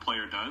hope a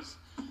player does.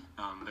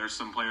 There's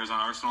some players on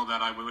Arsenal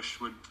that I wish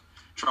would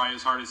try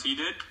as hard as he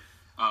did,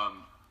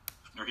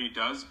 or he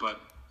does,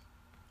 but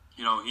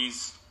he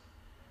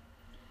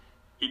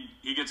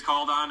gets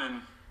called on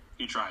and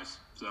he tries.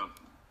 So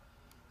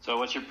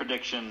what's your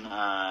prediction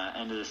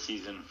end of the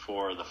season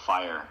for the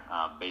Fire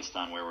based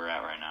on where we're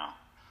at right now?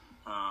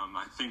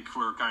 I think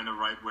we're kind of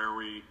right where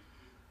we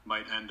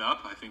might end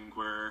up. I think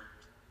we're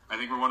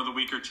one of the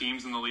weaker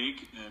teams in the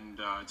league, and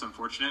it's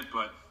unfortunate,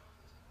 but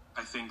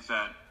I think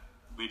that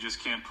we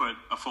just can't put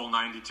a full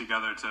 90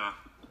 together to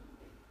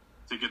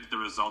get the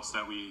results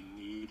that we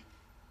need.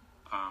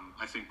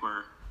 I think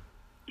we're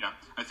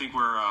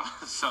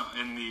so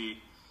in the.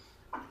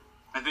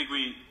 I think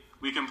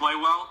we can play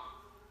well,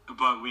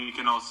 but we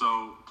can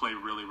also play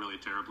really, really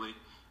terribly,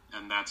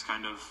 and that's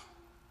kind of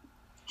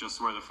just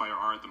where the Fire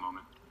are at the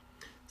moment.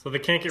 So they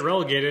can't get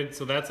relegated,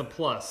 so that's a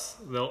plus.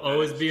 They'll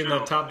always be in the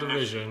top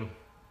division.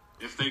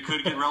 If they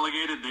could get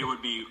relegated, they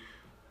would be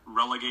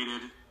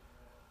relegated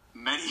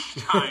many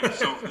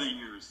times over the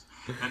years.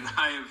 And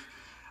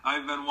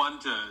I've been one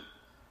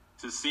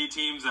to see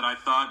teams that I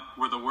thought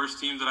were the worst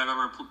teams that I've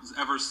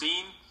ever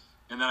seen,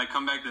 and then I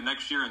come back the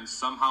next year and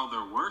somehow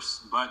they're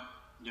worse. But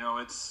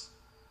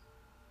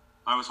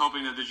I was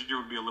hoping that this year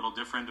would be a little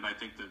different, and I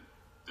think that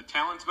the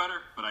talent's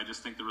better, but I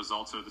just think the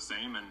results are the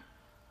same, and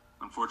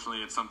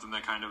unfortunately it's something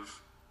that kind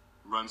of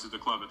runs through the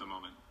club at the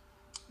moment.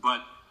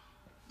 But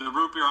the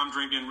root beer I'm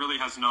drinking really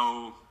has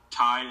no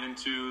tie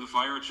into the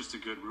Fire. It's just a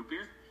good root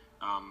beer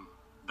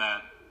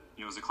that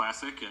is a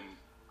classic, and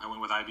I went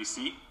with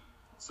IBC.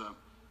 It's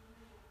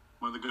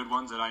one of the good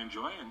ones that I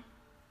enjoy, and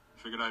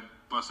figured I'd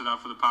bust it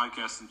out for the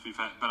podcast since we've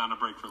been on a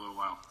break for a little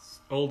while.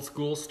 Old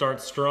school,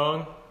 start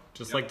strong,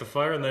 just like the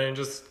Fire, and then it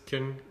just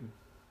can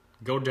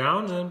go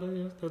down,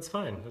 and that's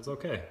fine. That's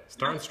okay.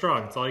 Starting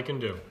strong, that's all you can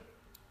do.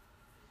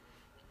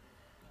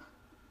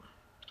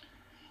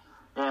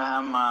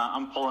 Yeah,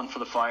 I'm pulling for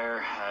the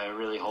Fire. I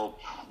really hope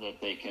that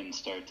they can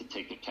start to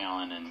take their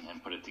talent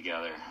and put it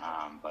together.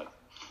 But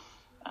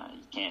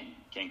you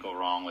can't go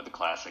wrong with a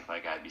classic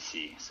like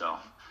IBC. So,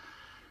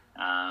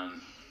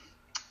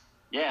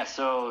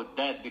 so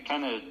that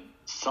kind of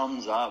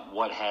sums up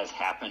what has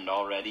happened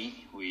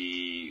already.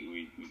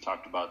 We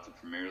talked about the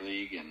Premier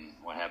League and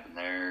what happened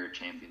there,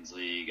 Champions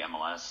League,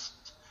 MLS.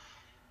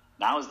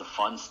 Now is the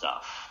fun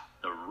stuff,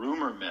 the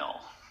rumor mill.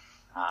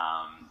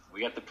 We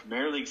got the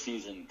Premier League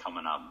season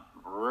coming up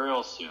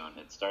real soon.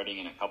 It's starting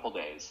in a couple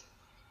days.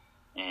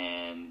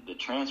 And the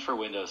transfer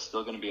window is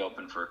still going to be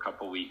open for a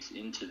couple weeks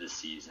into the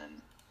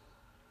season.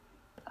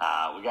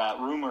 We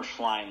got rumors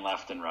flying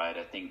left and right.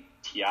 I think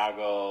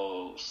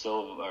Thiago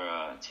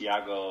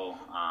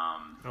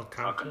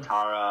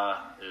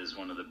Alcantara is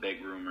one of the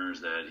big rumors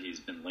that he's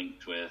been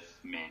linked with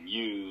Man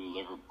U,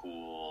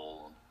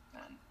 Liverpool,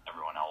 and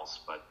everyone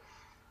else. But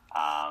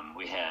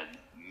we had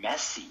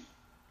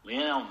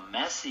Lionel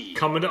Messi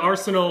coming to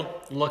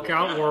Arsenal. Look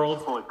out,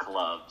 world. Full of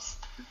clubs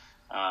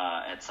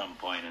at some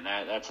point, and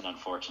that's an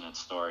unfortunate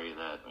story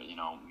that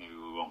maybe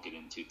we won't get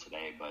into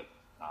today, but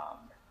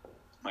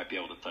might be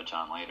able to touch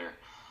on later.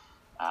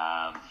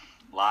 A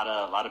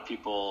lot of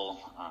people,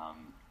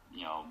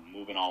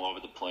 moving all over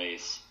the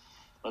place.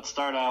 Let's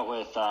start out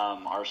with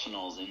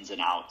Arsenal's ins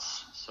and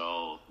outs.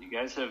 So you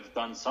guys have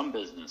done some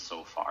business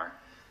so far,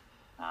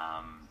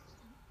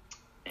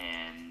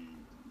 and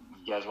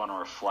you guys want to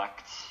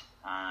reflect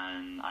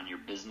on your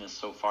business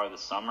so far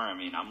this summer. I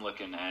mean, I'm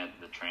looking at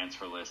the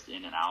transfer list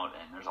in and out,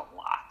 and there's a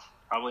lot.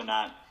 Probably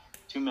not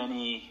too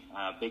many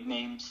big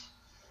names,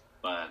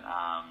 but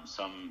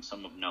some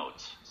of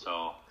note.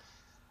 So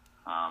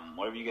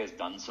what have you guys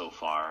done so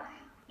far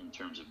in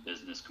terms of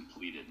business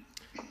completed?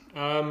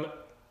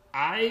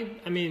 I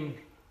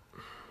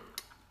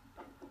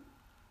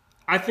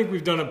think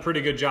we've done a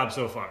pretty good job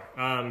so far,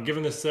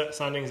 given the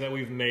signings that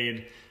we've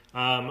made.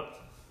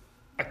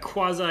 A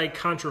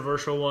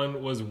quasi-controversial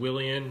one was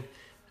Willian.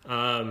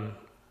 The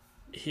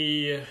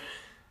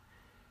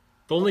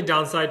only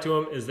downside to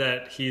him is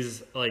that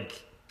he's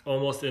like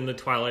almost in the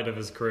twilight of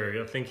his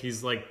career. I think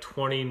he's like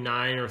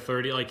 29 or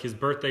 30. Like his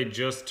birthday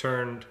just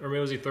turned, or maybe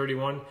was he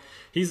 31?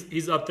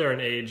 He's up there in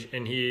age,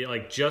 and he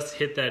like just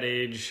hit that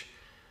age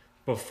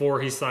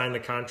before he signed the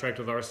contract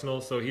with Arsenal.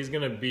 So he's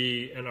going to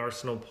be an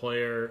Arsenal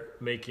player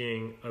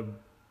making a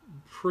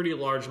pretty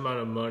large amount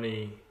of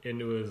money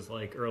into his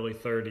like early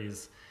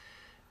 30s.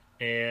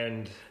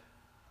 And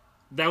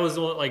that was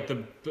like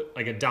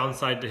a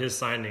downside to his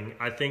signing.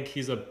 I think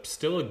he's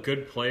still a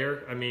good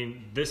player. I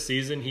mean, this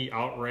season he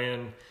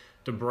outran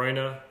De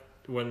Bruyne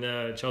when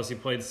Chelsea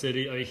played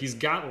City. I mean, he's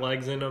got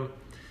legs in him.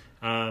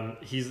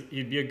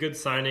 He'd be a good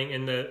signing.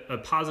 And a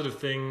positive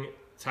thing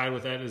tied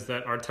with that is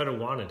that Arteta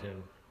wanted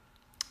him.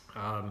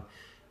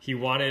 He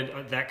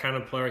wanted that kind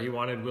of player. He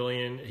wanted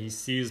Willian. He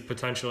sees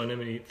potential in him,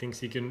 and he thinks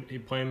he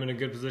play him in a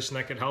good position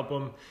that could help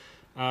him.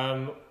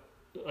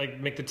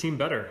 Make the team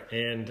better.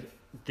 And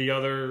the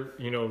other,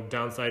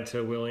 downside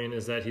to Willian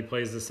is that he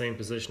plays the same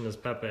position as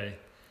Pepe.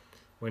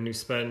 When you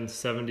spend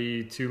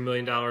 $72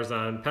 million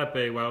on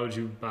Pepe, why would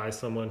you buy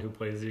someone who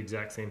plays the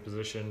exact same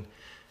position?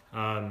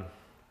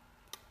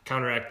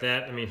 Counteract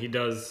that, I mean, he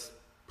does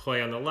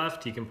play on the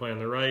left. He can play on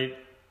the right.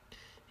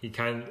 He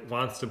kind of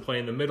wants to play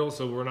in the middle,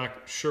 so we're not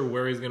sure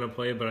where he's going to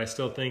play, but I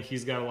still think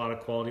he's got a lot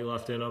of quality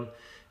left in him.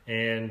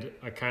 And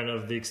kind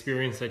of the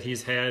experience that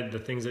he's had, the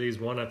things that he's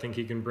won, I think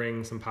he can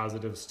bring some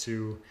positives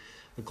to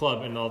the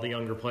club and all the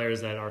younger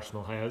players that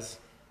Arsenal has.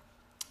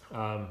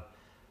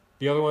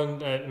 The other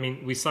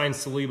one, we signed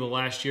Saliba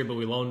last year, but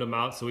we loaned him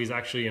out, so he's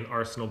actually an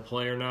Arsenal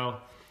player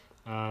now,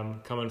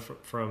 coming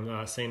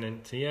from Saint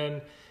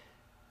Etienne.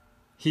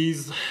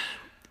 He's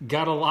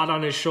got a lot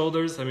on his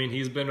shoulders.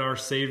 He's been our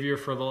savior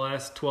for the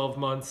last 12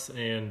 months,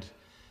 and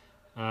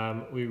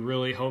we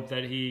really hope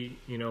that he,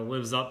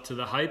 lives up to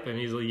the hype. And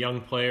he's a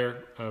young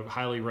player, a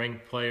highly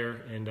ranked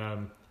player, and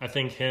I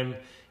think him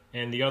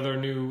and the other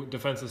new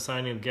defensive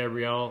signing of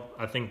Gabriel,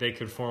 I think they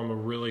could form a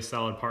really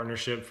solid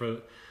partnership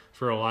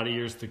for a lot of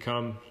years to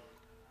come.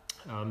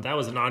 That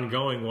was an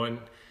ongoing one.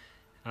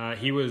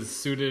 He was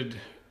suited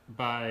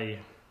by,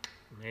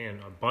 a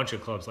bunch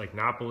of clubs like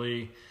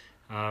Napoli,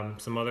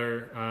 some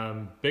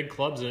other big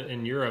clubs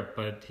in Europe,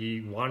 but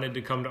he wanted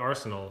to come to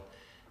Arsenal.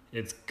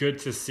 It's good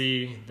to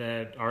see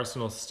that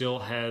Arsenal still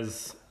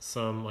has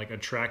some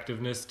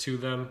attractiveness to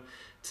them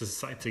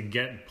to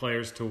get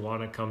players to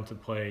want to come to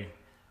play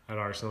at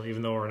Arsenal,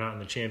 even though we're not in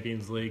the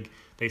Champions League.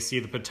 They see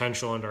the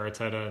potential under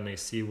Arteta, and they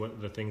see what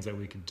the things that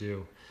we could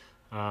do.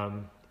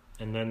 And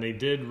then they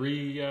did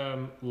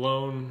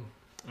loan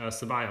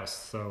Ceballos.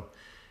 So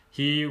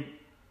he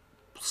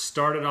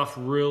started off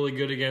really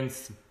good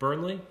against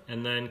Burnley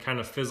and then kind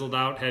of fizzled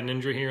out, had an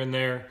injury here and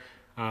there.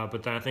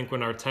 But then I think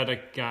when Arteta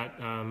got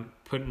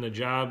put in the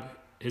job,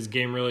 his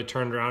game really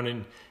turned around.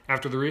 And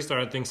after the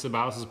restart, I think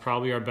Ceballos is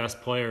probably our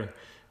best player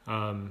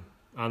on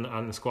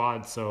the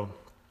squad. So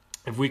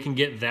if we can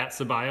get that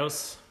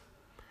Ceballos,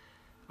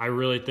 I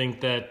really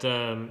think that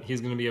he's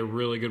going to be a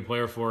really good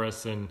player for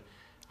us. And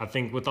I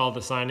think with all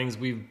the signings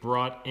we've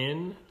brought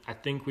in, I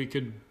think we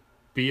could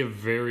be a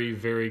very,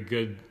 very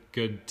good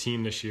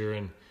team this year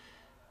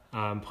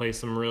and play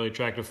some really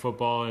attractive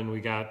football. And we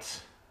got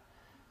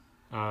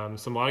a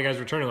lot of guys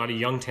returning, a lot of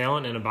young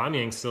talent, and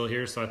Aubameyang's still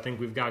here. So I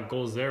think we've got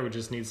goals there. We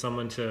just need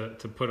someone to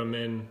put them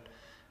in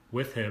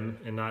with him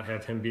and not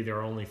have him be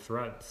their only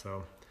threat.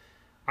 So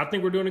I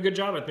think we're doing a good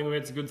job. I think we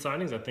made some good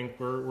signings. I think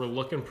we're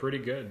looking pretty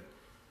good.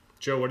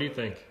 Joe, what do you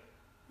think?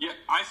 Yeah,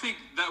 I think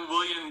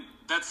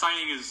that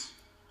signing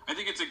I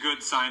think it's a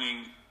good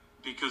signing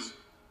because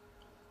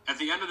at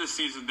the end of the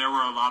season, there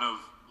were a lot of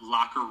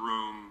locker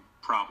room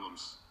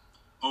problems.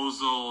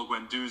 Ozil,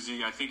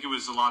 Guendouzi, I think it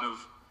was a lot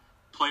of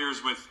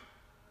players with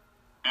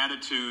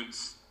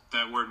attitudes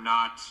that were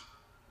not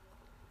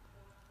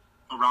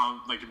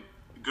around,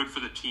 good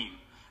for the team.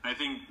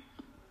 And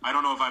I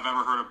don't know if I've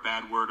ever heard a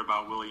bad word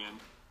about Willian.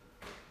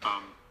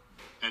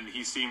 And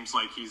he seems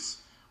like he's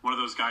one of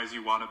those guys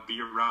you want to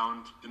be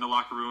around in the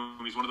locker room.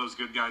 He's one of those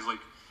good guys like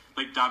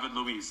David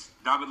Luiz.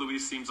 David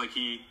Luiz seems like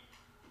he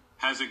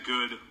has a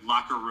good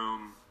locker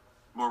room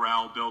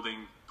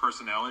morale-building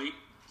personality,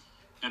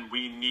 and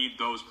we need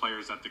those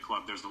players at the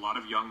club. There's a lot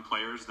of young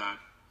players that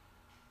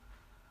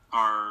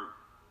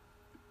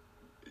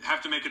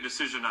have to make a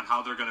decision on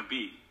how they're going to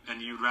be,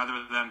 and you'd rather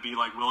them be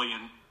like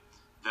Willian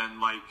than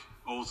like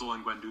Ozil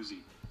and Guendouzi.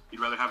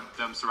 You'd rather have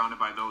them surrounded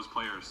by those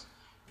players.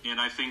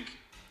 And I think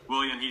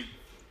Willian, he's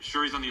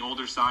on the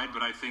older side,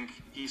 but I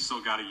think he's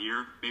still got a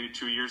year, maybe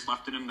 2 years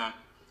left in him that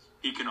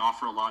he can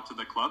offer a lot to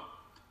the club.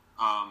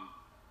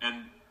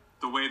 And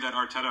the way that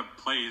Arteta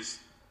plays,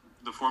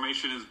 the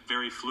formation is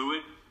very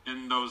fluid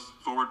in those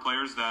forward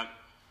players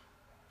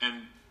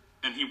and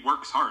he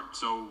works hard.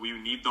 So we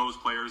need those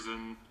players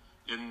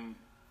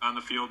on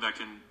the field that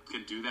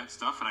can do that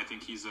stuff. And I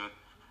think he's a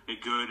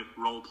good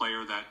role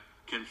player that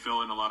can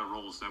fill in a lot of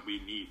roles that we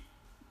need.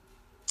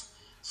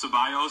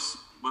 Ceballos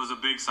was a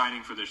big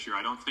signing for this year.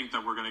 I don't think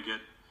that we're going to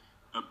get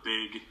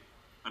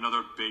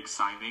another big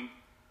signing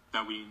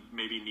that we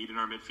maybe need in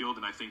our midfield,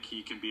 and I think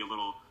he can be a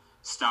little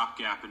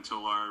stopgap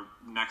until our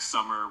next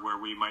summer where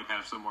we might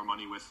have some more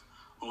money with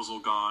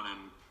Ozil gone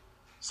and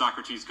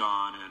Socrates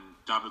gone and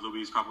David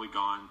Luiz probably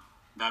gone.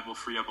 That will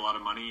free up a lot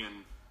of money,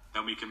 and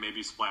then we can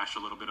maybe splash a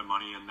little bit of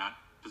money in that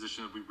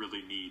position that we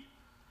really need.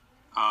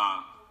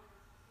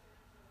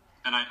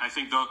 And I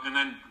think and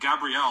then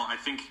Gabriel, I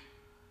think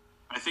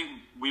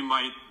we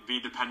might be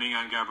depending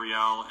on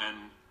Gabriel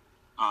and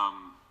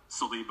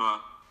Saliba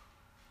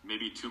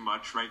maybe too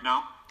much right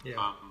now.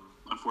 Yeah.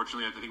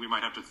 Unfortunately, I think we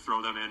might have to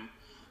throw them in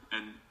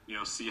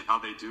and see how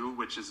they do,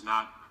 which is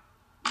not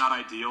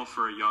ideal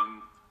for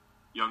young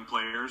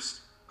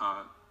players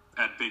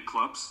at big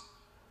clubs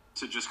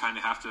to just kind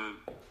of have to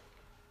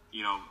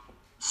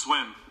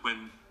swim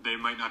when they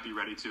might not be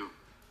ready to.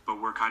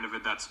 But we're kind of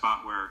at that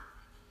spot where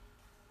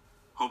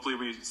hopefully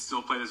we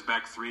still play this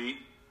back three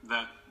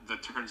that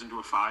turns into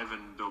a five,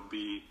 and they'll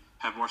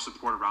have more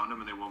support around them,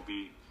 and they won't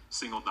be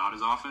singled out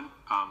as often.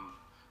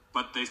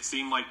 But they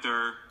seem like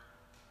they're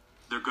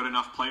good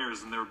enough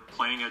players, and they're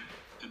playing at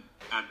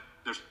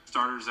their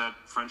starters at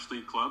French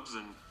league clubs,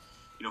 and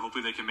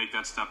hopefully they can make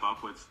that step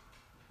up with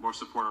more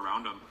support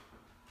around them.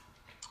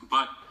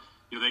 But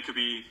they could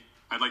be.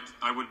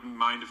 I wouldn't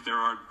mind if there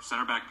are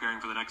center back pairing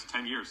for the next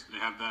 10 years. They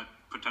have that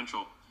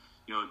potential.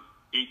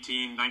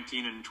 18,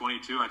 19, and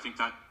 22. I think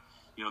that,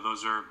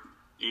 those are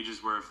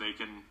ages where if they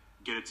can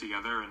get it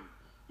together and,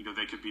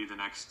 they could be the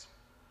next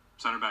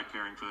center back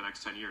pairing for the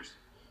next 10 years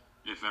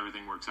if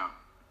everything works out.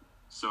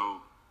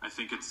 So I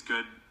think it's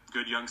good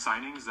young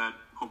signings that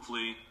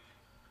hopefully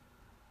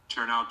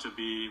turn out to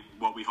be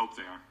what we hope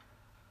they are.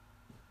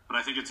 But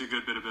I think it's a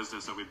good bit of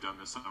business that we've done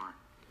this summer.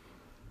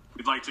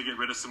 We'd like to get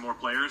rid of some more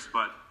players,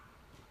 but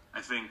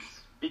I think...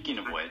 Speaking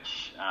of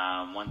which,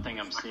 one thing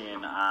I'm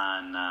seeing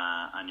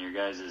on your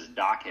guys'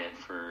 docket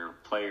for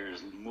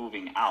players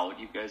moving out,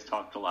 you guys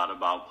talked a lot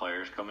about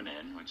players coming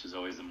in, which is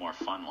always the more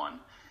fun one.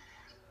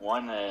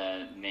 One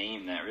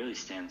name that really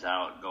stands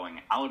out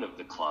going out of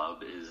the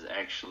club is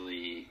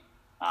actually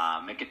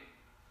Mkhitaryan.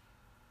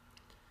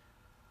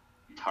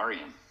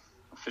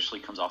 Officially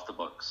comes off the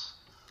books.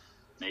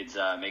 Make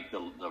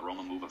the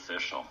Roma move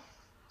official.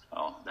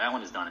 So that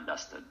one is done and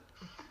dusted.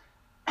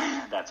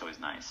 That's always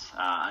nice.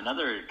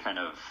 Another kind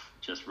of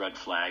just red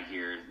flag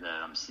here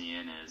that I'm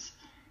seeing is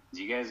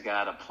you guys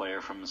got a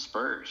player from the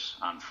Spurs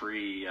on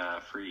free.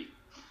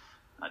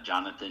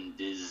 Jonathan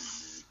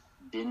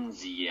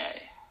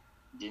Dinzier.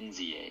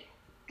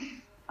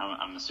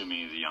 I'm assuming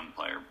he's a young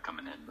player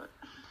coming in, but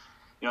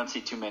you don't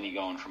see too many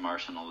going from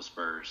Arsenal to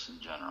Spurs in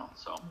general.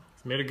 So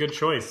he's made a good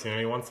choice.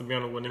 He wants to be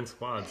on a winning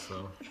squad.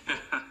 So.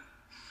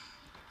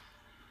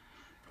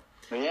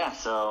 But yeah,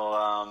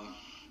 so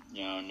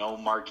no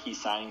marquee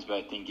signings, but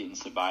I think getting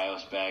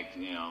Ceballos back,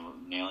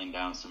 nailing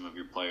down some of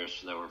your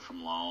players that were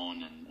from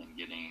loan and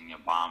getting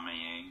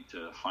Aubameyang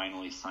to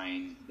finally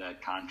sign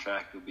that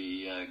contract will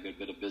be a good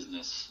bit of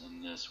business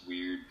in this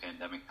weird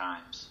pandemic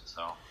times.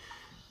 So.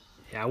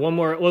 Yeah, one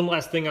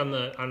last thing on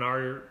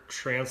our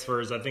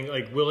transfers. I think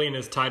Willian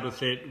is tied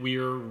with it.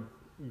 We're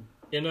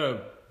in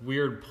a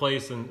weird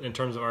place in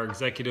terms of our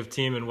executive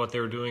team and what they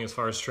were doing as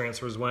far as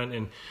transfers went,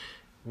 and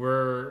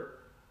we're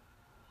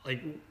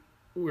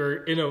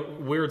in a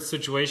weird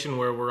situation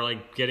where we're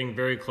getting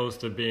very close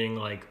to being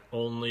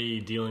only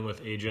dealing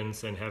with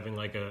agents and having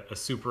a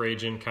super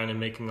agent kind of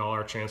making all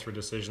our transfer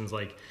decisions.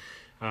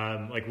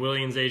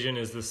 Willian's agent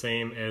is the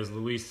same as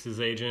Luis's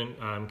agent,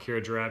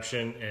 Kira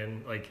Jarapshin,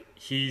 and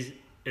he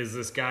is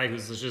this guy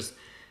who's just,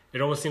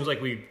 it almost seems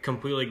like we've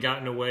completely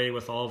gotten away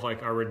with all of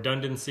our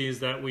redundancies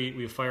that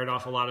we fired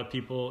off a lot of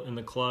people in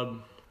the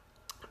club,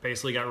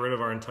 basically got rid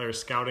of our entire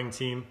scouting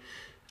team.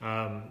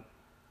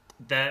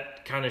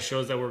 That kind of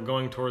shows that we're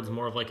going towards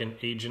more of an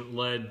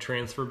agent-led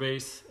transfer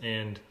base,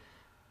 and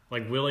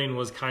Willian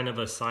was kind of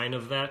a sign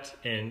of that,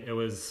 and it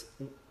was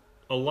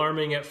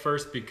alarming at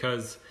first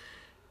because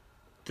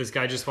this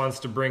guy just wants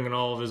to bring in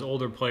all of his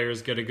older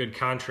players, get a good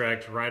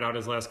contract, ride out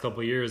his last couple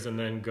of years, and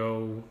then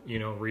go,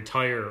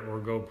 retire or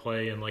go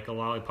play in a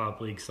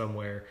lollipop league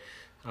somewhere.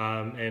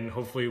 And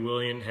hopefully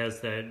Willian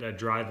has that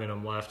drive in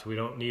him left. We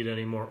don't need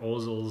any more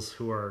Ozils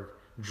who are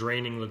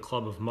draining the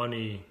club of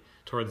money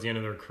towards the end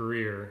of their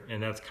career.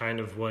 And that's kind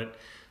of what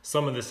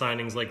some of the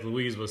signings like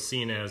Luis was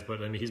seen as. But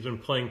he's been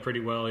playing pretty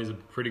well. He's a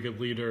pretty good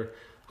leader.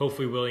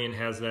 Hopefully Willian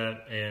has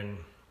that. And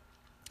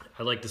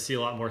I'd like to see a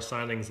lot more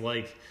signings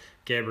like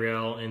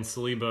Gabriel and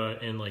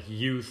Saliba in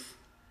youth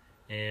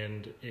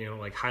and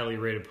highly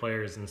rated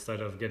players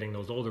instead of getting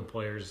those older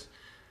players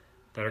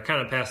that are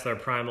kind of past their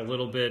prime a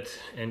little bit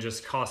and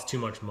just cost too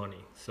much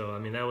money. So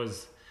that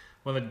was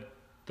one of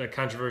the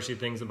controversy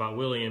things about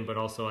Willian, but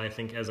also I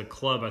think as a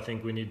club I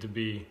think we need to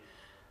be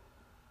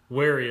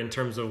wary in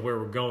terms of where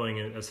we're going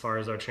as far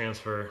as our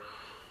transfer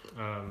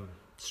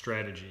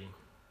strategy.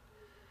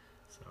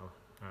 So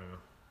I don't know.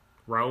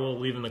 Raul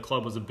leaving the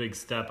club was a big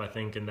step, I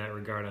think, in that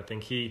regard. I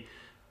think a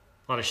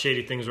lot of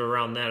shady things were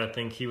around that. I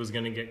think he was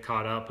going to get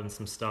caught up in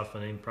some stuff,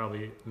 and he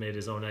probably made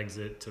his own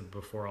exit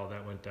before all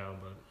that went down.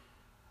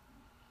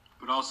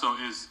 But also,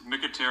 is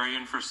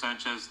Mkhitaryan for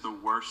Sanchez the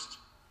worst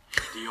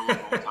deal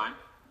of all time?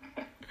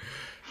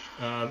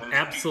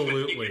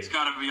 Absolutely. It's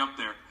got to be up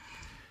there.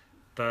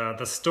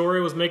 The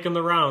story was making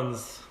the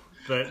rounds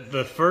that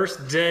the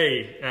first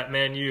day at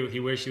Man U, he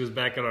wished he was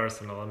back at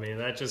Arsenal.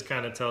 That just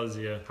kind of tells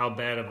you how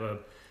bad of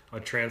a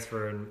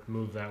transfer and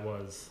move that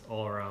was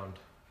all around.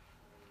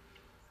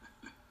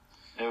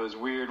 It was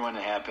weird when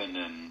it happened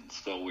and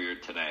still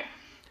weird today.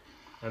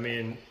 At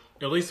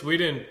least we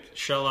didn't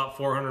shell out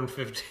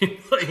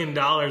 $450 million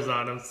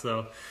on him.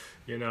 So,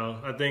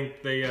 I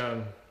think they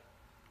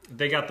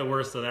got the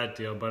worst of that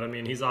deal. But,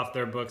 he's off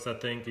their books, I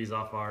think. He's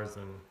off ours,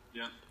 and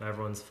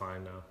everyone's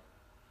fine now.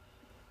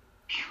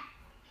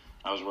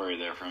 I was worried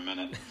there for a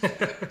minute.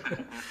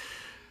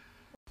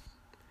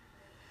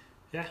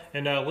 Yeah,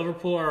 and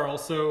Liverpool are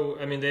also,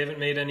 they haven't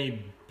made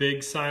any big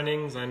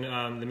signings,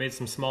 and they made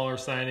some smaller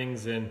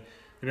signings, and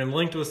they've been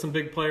linked with some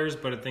big players,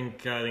 but I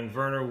think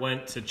Werner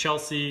went to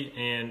Chelsea,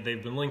 and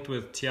they've been linked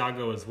with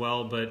Thiago as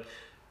well, but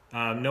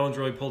no one's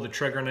really pulled the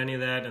trigger on any of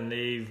that, and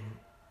they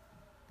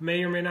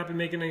may or may not be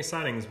making any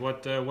signings.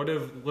 What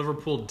have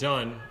Liverpool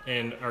done,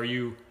 and are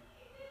you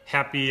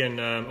happy and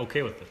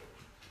okay with it?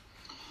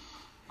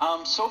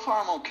 So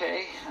far I'm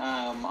okay.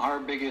 Our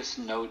biggest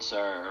notes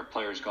are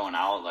players going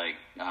out, like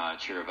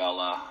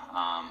Chirivella,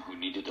 who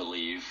needed to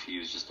leave. He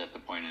was just at the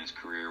point in his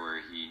career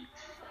where he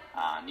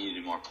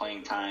needed more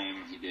playing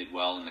time. He did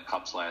well in the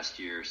Cups last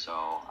year, so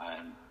I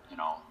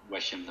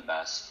wish him the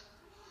best.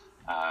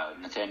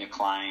 Nathaniel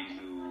Klein,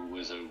 who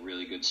was a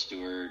really good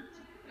steward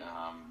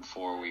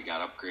before we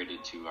got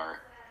upgraded to our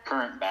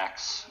current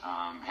backs,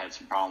 had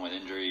some problem with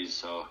injuries,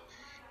 so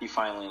he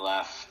finally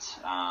left.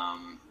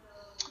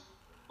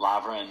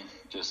 Lovren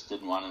just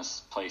didn't want to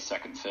play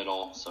second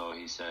fiddle, so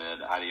he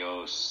said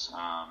adios.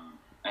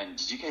 And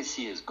did you guys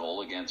see his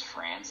goal against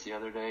France the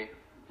other day?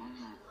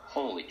 Mm-hmm.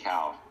 Holy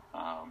cow.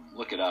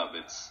 Look it up.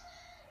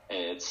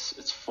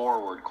 It's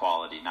forward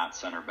quality, not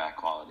center back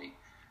quality.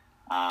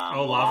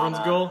 Lovren's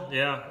goal?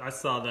 Yeah, I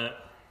saw that.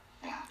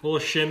 Yeah. Little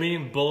shimmy,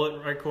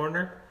 bullet right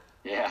corner.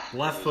 Yeah.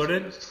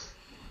 Left-footed.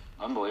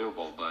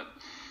 Unbelievable, but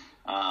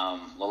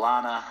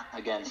Lallana,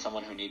 again,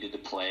 someone who needed to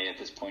play at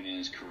this point in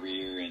his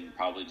career and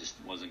probably just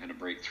wasn't going to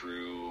break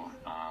through.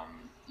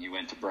 He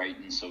went to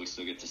Brighton, so we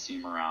still get to see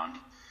him around.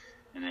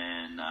 And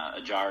then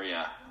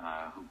Ajaria,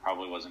 who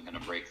probably wasn't going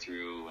to break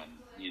through and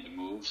needed to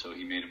move, so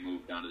he made a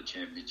move down to the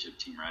championship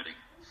team Reading.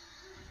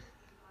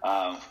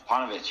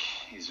 Panovich,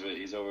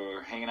 he's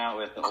over hanging out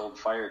with the old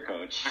Fire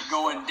coach. They're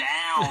going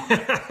down.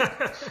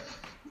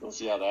 We'll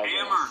see how that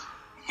goes.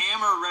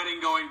 Hammer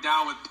Reading going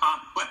down with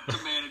Panovich,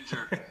 the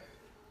manager.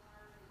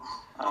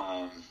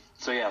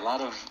 So yeah, a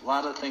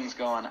lot of things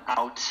going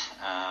out,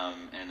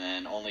 and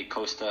then only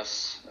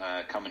Kostas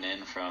coming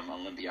in from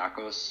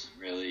Olympiacos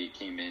really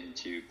came in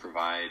to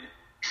provide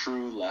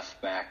true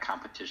left back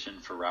competition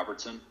for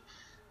Robertson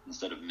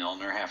instead of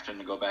Milner having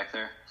to go back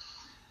there.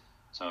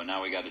 So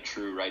now we got a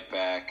true right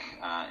back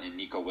in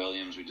Nico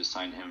Williams. We just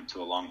signed him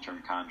to a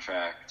long-term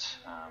contract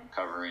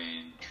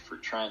covering for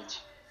Trent,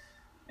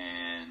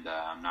 and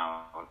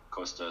now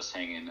Kostas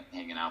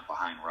hanging out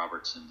behind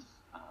Robertson.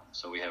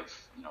 So we have,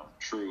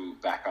 true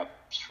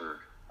backups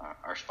for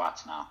our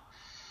spots now.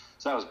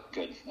 So that was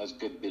good. That was a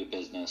good bit of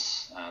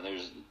business.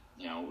 There's,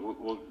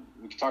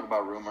 we can talk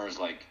about rumors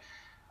like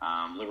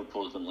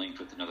Liverpool's been linked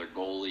with another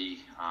goalie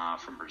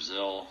from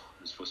Brazil.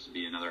 There's supposed to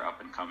be another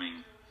up and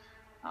coming.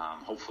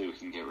 Hopefully we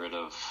can get rid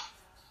of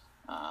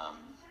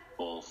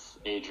both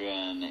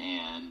Adrian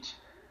and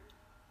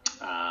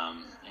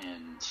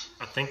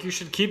I think you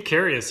should keep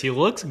Karius. He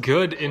looks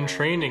good in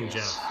training,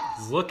 Jeff.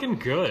 He's looking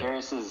good.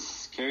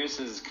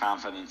 Karius's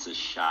confidence is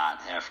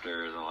shot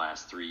after the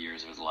last 3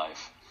 years of his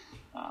life.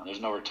 There's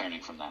no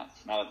returning from that.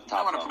 Not at the top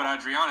I want level. to put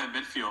Adriana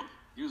in midfield.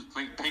 He was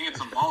pinging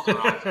some balls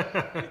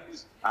around.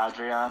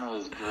 Adrian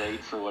was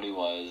great for what he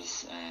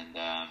was,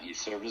 and he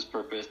served his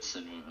purpose,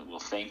 and we'll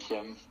thank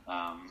him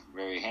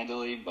very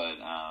handily, but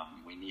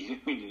we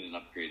need an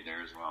upgrade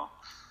there as well.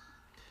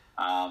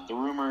 The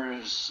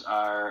rumors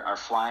are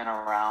flying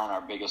around.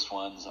 Our biggest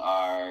ones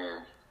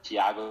are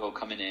Thiago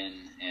coming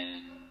in,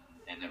 and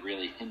it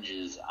really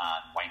hinges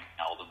on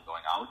Wijnaldum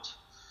going out.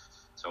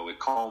 So with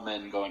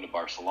Coleman going to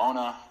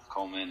Barcelona,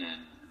 Coleman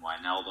and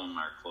Wijnaldum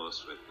are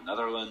close with the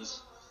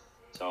Netherlands.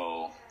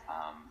 So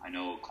I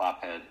know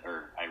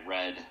I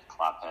read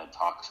Klopp had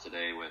talks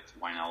today with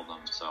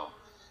Wijnaldum, so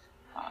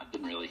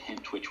didn't really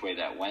hint which way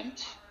that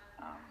went.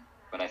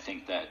 But I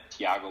think that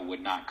Thiago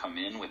would not come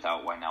in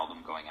without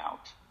Wijnaldum going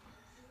out.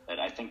 But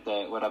I think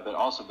that what I've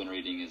also been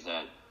reading is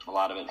that a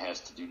lot of it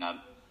has to do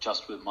not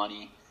just with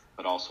money,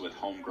 but also with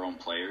homegrown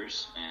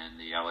players and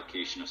the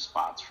allocation of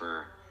spots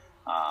for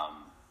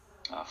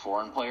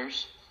foreign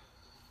players.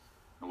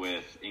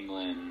 With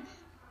England,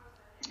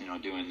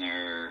 doing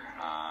their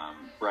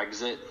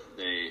Brexit,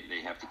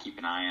 they have to keep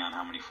an eye on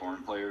how many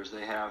foreign players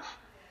they have,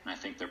 and I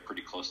think they're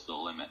pretty close to the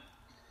limit.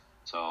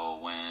 So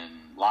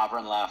when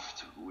Lovren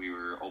left, we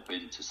were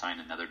open to sign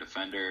another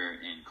defender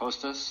in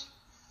Kostas.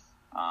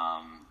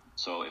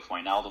 So if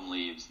Wijnaldum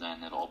leaves,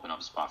 then it'll open up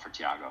a spot for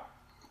Thiago.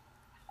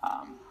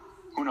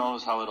 Who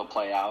knows how it'll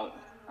play out?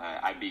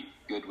 I'd be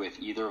good with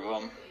either of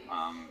them.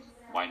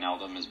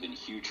 Wijnaldum has been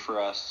huge for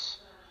us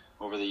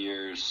over the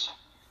years,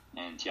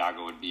 and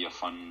Thiago would be a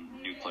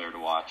fun new player to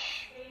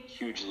watch.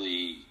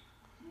 Hugely,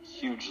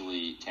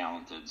 hugely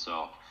talented.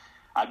 So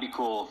I'd be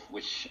cool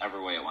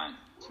whichever way it went,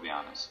 to be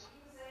honest.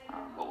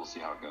 But we'll see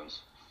how it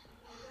goes.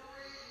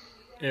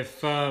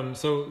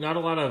 So not a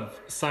lot of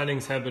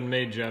signings have been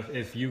made, Jeff.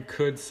 If you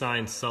could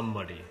sign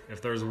somebody,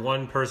 if there's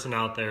one person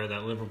out there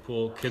that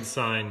Liverpool could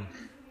sign,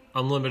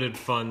 unlimited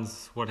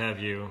funds, what have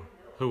you,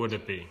 who would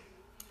it be?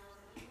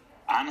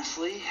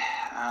 Honestly,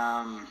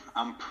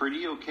 I'm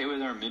pretty okay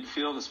with our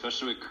midfield,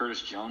 especially with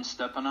Curtis Jones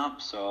stepping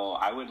up. So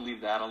I would leave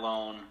that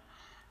alone.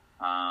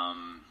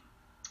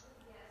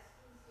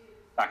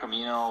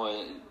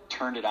 Bacamino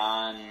turned it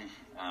on.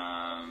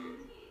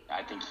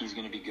 I think he's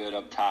going to be good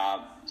up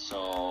top. So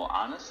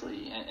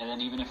honestly, and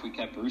then even if we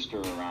kept Brewster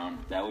around,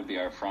 that would be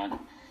our front.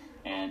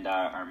 And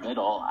our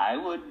middle, I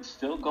would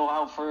still go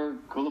out for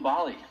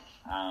Koulibaly.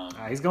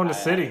 He's going to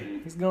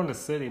City. He's going to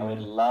City, man. I would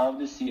love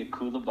to see a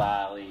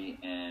Koulibaly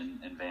and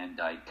Van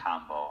Dijk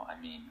combo. I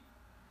mean,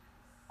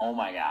 oh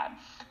my God.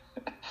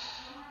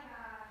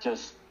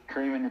 Just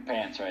cream in your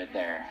pants right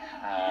there.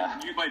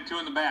 You play two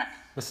in the back.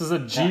 This is a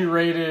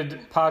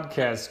G-rated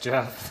podcast,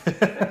 Jeff.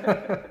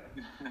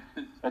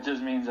 That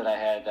just means that I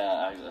had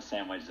a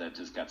sandwich that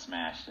just got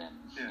smashed and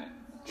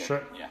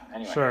Sure. Yeah.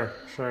 Anyway. Sure.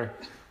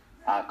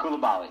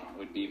 Koulibaly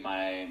would be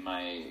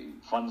my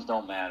funds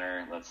don't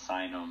matter. Let's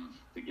sign him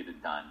to get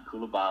it done.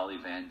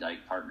 Koulibaly Van Dijk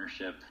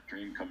partnership,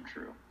 dream come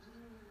true.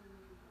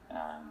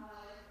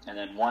 And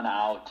then one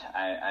out,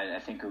 I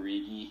think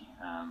Origi.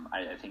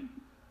 I think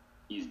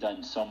he's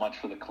done so much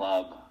for the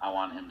club. I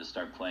want him to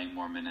start playing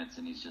more minutes,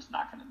 and he's just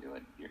not going to do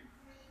it here.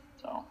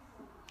 So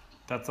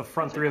that's a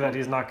front three that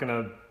he's not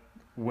going to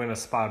win a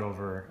spot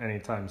over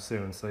anytime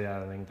soon. So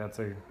yeah, I think that's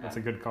a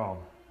good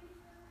call.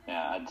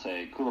 Yeah, I'd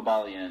say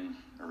Koulibaly in,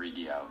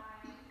 Origi out.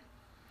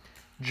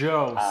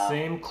 Joe,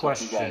 same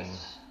question.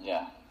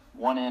 Yeah,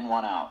 one in,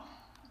 one out.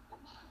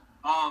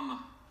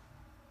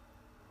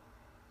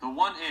 The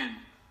one in,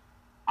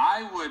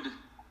 I would.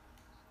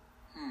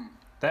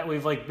 That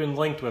we've been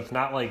linked with,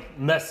 not like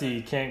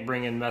Messi can't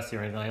bring in Messi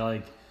or anything.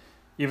 Like,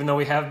 even though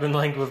we have been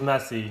linked with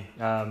Messi,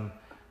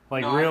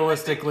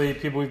 realistically,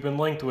 people we've been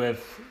linked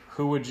with,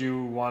 who would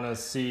you want to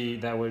see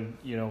that would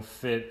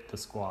fit the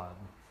squad?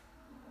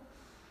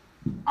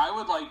 I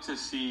would like to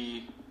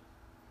see.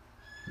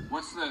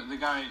 What's the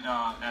guy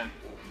at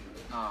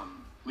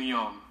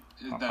Lyon?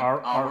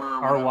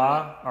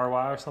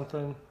 Arwa or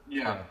something.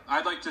 Yeah,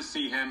 I'd like to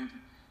see him.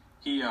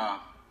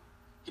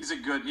 He's a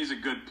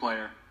good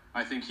player.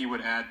 I think he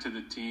would add to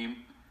the team.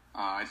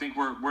 I think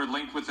we're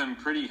linked with him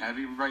pretty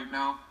heavy right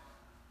now.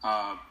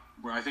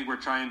 Where I think we're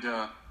trying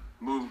to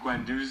move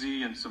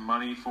Guendouzi and some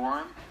money for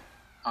him.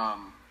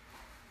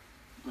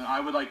 But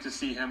I would like to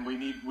see him.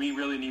 We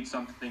really need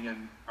something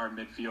in our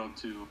midfield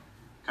to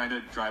kind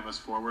of drive us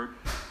forward.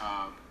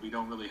 We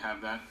don't really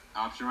have that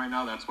option right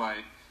now. That's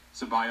why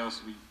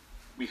Ceballos,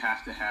 we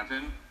have to have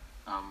him.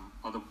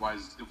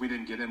 Otherwise, if we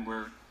didn't get him,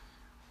 we're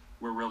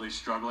really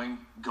struggling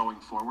going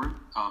forward.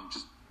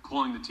 Just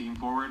pulling the team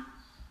forward.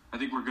 I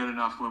think we're good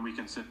enough when we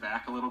can sit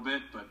back a little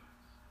bit, but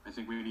I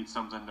think we need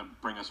something to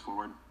bring us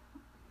forward.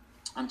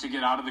 And to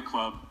get out of the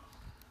club,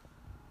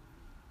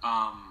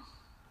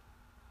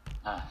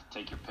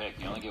 take your pick.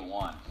 You only get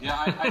one.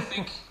 Yeah, I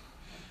think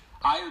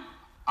I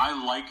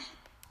like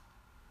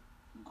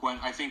Gwen.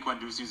 I think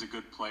Guendouzi's a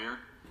good player.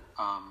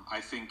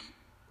 I think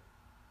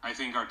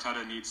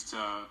Arteta needs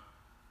to,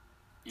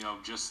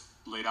 just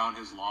lay down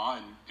his law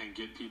and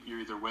get people.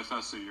 You're either with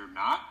us or you're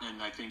not,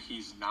 and I think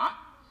he's not.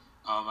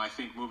 I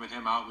think moving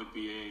him out would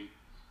be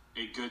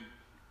a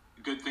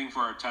good thing for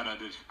Arteta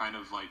to kind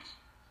of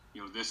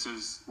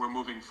we're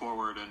moving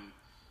forward, and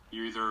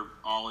you're either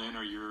all in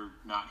or you're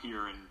not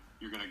here, and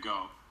you're going to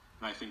go.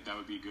 And I think that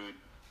would be good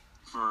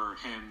for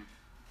him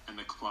and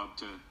the club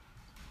to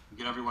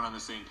get everyone on the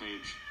same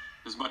page.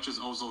 As much as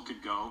Ozil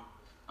could go,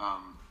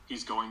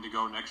 he's going to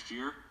go next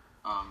year.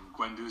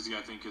 Guendouzi,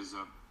 I think,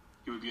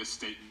 he would be a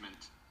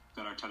statement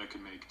that Arteta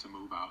can make to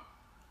move out.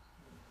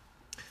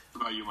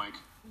 What about you, Mike?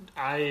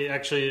 I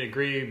actually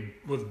agree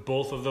with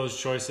both of those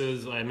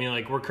choices. I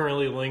mean, we're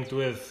currently linked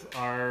with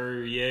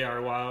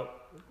Arwa.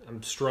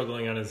 I'm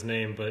struggling on his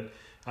name, but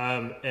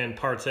and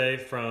Partey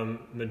from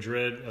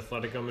Madrid,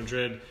 Atletico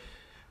Madrid.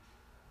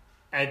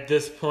 At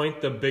this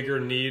point, the bigger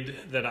need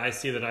that I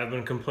see that I've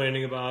been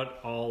complaining about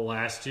all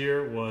last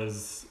year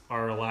was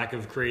our lack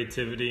of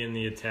creativity in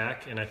the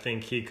attack, and I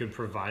think he could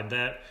provide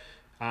that.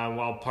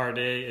 While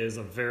Partey is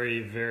a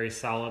very, very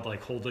solid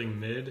holding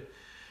mid,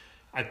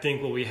 I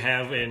think what we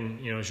have in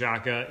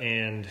Xhaka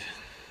and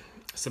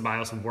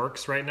Ceballos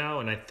works right now,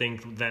 and I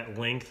think that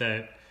link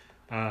that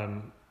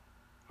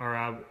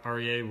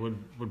Aurier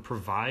would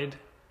provide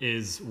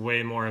is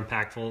way more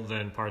impactful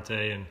than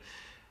Partey, and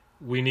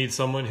we need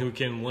someone who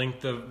can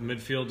link the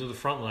midfield to the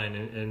front line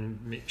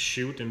and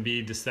shoot and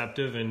be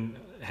deceptive and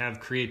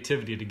have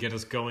creativity to get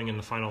us going in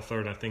the final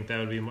third. I think that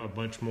would be a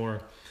much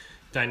more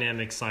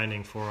dynamic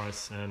signing for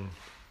us. And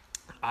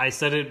I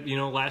said it,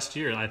 last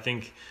year. I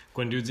think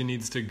Guendouzi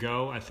needs to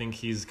go. I think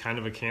he's kind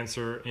of a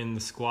cancer in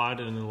the squad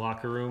and in the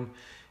locker room.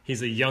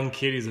 He's a young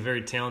kid. He's a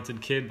very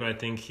talented kid, but I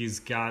think he's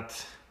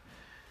got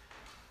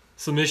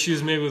some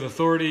issues maybe with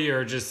authority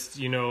or just,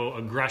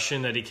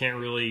 aggression that he can't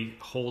really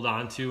hold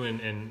on to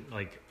and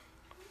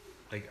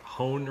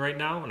hone right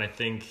now. And I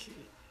think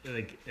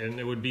and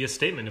it would be a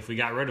statement if we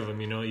got rid of him.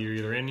 You're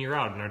either in, you're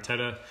out. And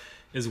Arteta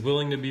is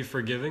willing to be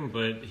forgiving,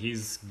 but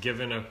he's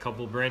given a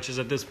couple branches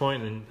at this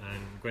point, and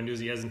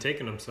Guendouzi hasn't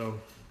taken them. So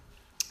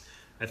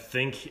I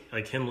think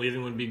him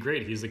leaving would be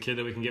great. He's the kid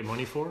that we can get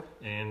money for,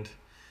 and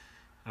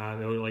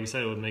like I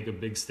said, it would make a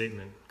big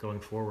statement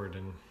going forward.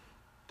 And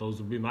those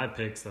would be my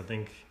picks. I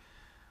think.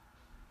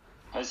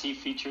 Has he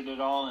featured at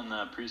all in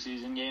the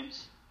preseason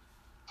games,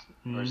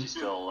 or is he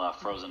still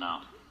frozen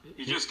out?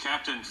 He just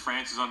captained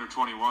France's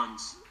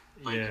under-21s.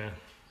 Yeah.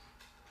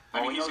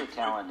 We know the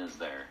talent is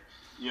there.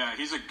 Yeah,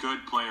 he's a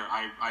good player.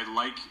 I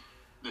like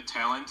the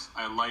talent.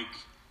 I like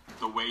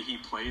the way he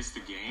plays the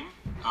game,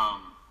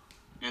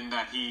 and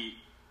that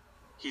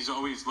he's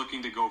always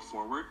looking to go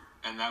forward,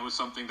 and that was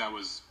something that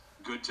was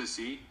good to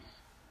see.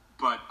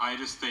 But I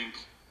just think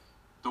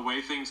the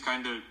way things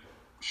kind of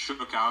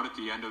shook out at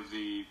the end of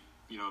the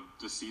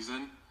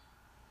season,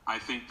 I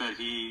think that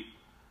he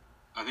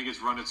I think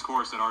it's run its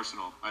course at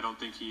Arsenal. I don't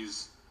think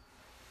he's.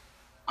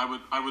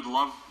 I would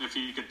love if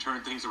he could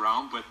turn things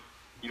around, but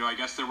I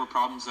guess there were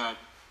problems at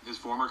his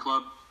former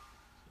club.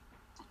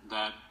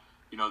 That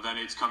then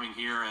it's coming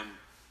here, and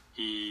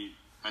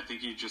I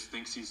think he just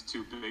thinks he's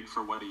too big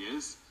for what he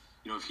is.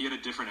 If he had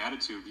a different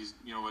attitude, he's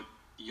a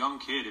young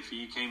kid. If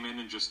he came in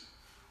and just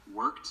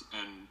worked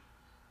and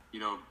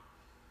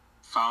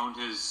found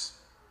his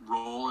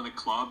role in a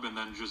club and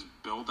then just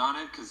build on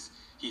it, because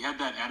he had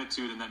that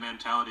attitude and that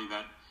mentality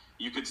that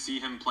you could see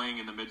him playing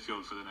in the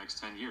midfield for the next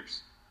 10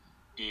 years.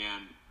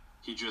 And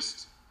he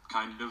just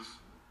kind of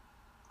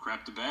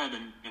crapped the bed,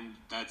 and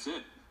that's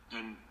it.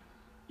 And,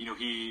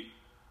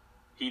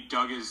 he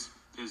dug his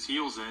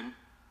heels in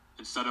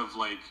instead of,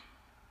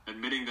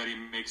 admitting that he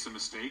makes a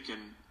mistake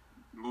and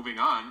moving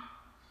on,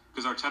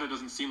 because Arteta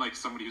doesn't seem like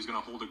somebody who's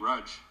going to hold a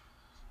grudge.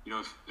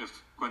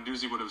 If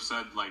Guendouzi would have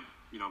said,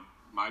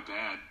 my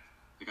bad,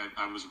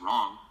 I was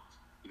wrong,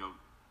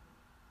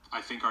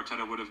 I think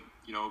Arteta would have,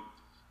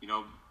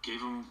 gave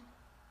him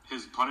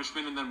his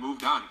punishment and then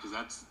moved on, because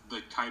that's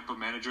the type of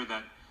manager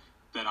that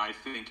I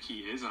think he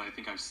is, and I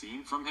think I've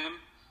seen from him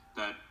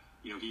that,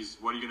 he's,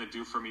 what are you going to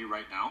do for me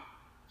right now?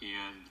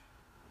 And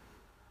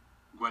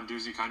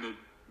Guendouzi kind of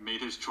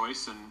made his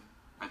choice, and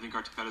I think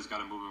Arteta's got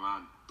to move him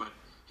on. But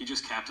he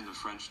just captained the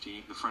French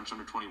team, the French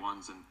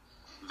under-21s, and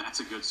that's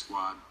a good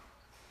squad.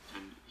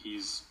 And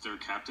he's their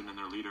captain and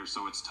their leader,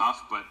 so it's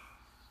tough. But,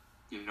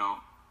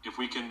 if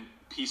we can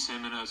piece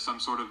him in some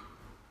sort of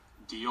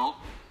deal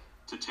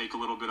to take a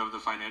little bit of the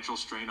financial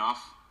strain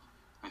off,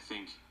 I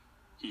think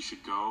he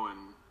should go,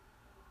 and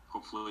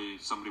hopefully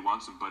somebody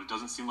wants him. But it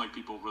doesn't seem like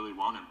people really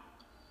want him.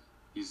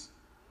 He's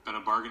been a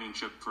bargaining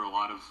chip for a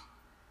lot of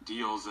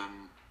deals,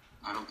 and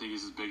I don't think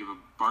he's as big of a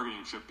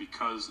bargaining chip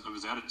because of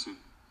his attitude.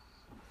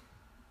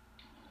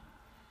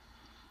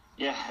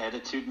 Yeah,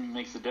 attitude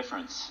makes a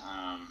difference.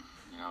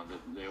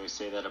 They always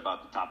say that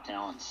about the top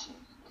talents.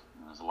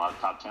 There's a lot of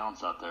top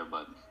talents out there,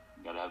 but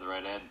you got to have the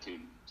right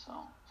attitude. So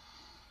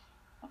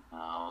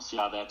we'll see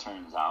how that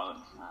turns out.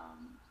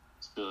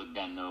 Still,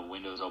 again, the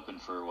window's open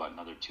for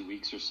another 2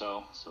 weeks or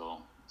so.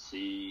 So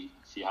see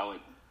how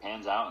it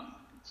pans out.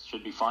 It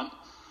should be fun.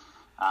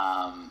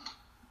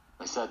 Like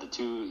I said,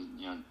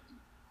 the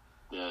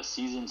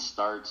season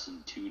starts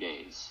in 2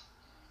 days.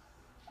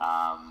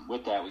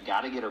 With that, we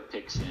got to get our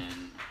picks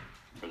in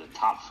for the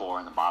top 4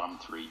 and the bottom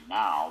 3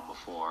 now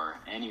before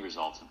any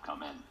results have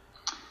come in.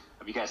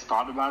 Have you guys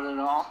thought about it at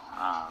all?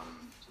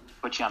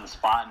 Put you on the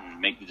spot and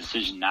make the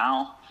decision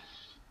now.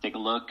 Take a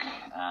look.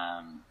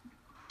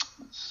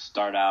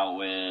 Start out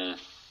with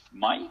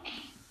Mike.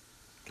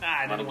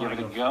 I didn't want to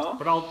give it a go,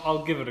 but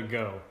I'll give it a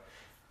go.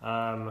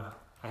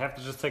 I have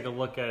to just take a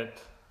look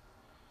at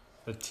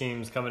the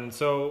teams coming in.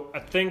 So I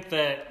think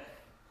that,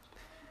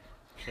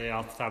 actually,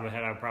 off the top of my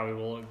head, I probably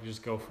will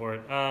just go for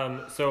it.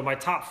 So my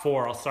top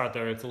 4, I'll start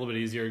there. It's a little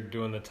bit easier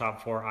doing the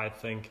top 4, I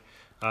think.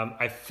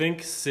 I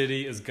think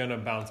City is going to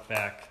bounce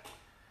back.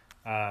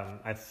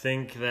 I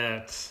think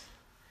that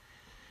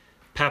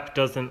Pep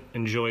doesn't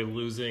enjoy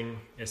losing,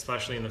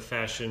 especially in the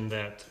fashion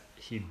that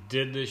he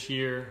did this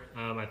year.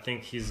 I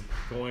think he's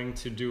going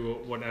to do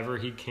whatever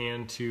he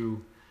can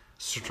to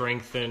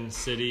strengthen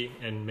City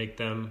and make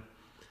them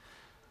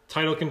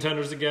title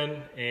contenders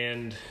again.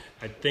 And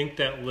I think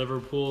that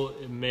Liverpool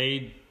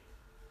may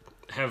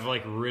have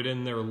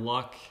ridden their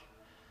luck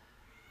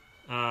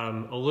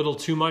a little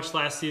too much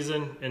last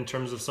season in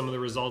terms of some of the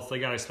results they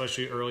got,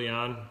 especially early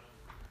on.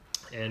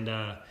 And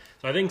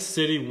so I think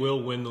City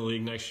will win the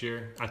league next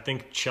year. I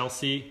think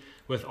Chelsea,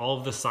 with all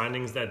of the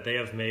signings that they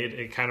have made,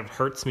 it kind of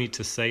hurts me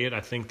to say it,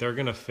 I think they're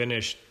going to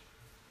finish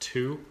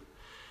 2.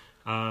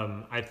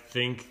 I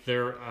think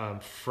their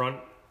front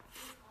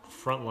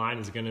line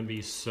is going to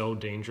be so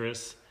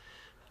dangerous.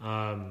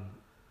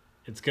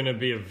 It's going to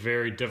be a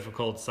very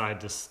difficult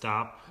side to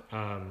stop.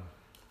 I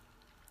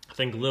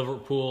think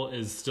Liverpool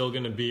is still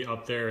going to be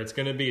up there. It's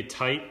going to be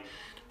tight,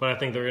 but I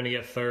think they're going to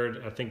get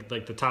third. I think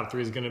the top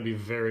 3 is going to be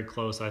very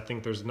close. I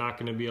think there's not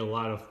going to be a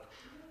lot of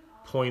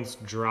points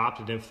dropped,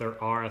 and if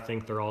there are, I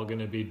think they're all going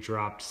to be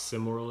dropped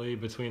similarly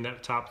between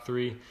that top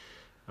 3.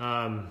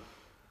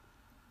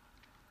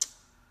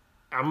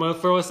 I'm going to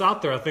throw us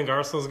out there. I think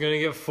Arsenal's going to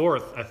get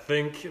 4th. I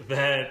think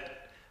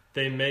that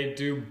they may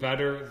do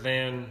better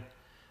than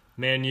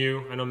Man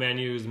U. I know Man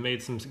U has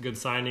made some good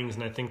signings,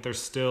 and I think they're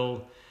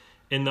still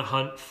in the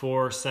hunt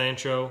for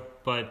Sancho,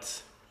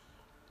 but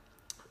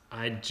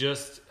I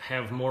just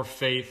have more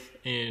faith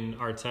in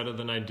Arteta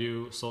than I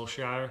do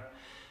Solskjaer,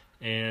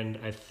 and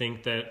I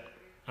think that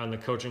on the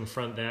coaching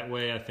front that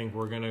way, I think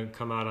we're going to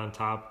come out on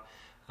top.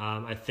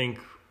 I think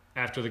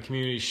after the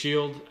Community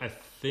Shield, I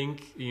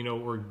think,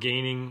 we're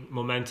gaining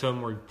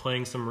momentum. We're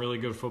playing some really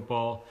good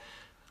football.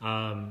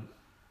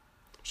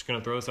 Just going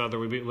to throw this out there.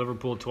 We beat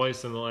Liverpool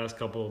twice in the last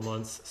couple of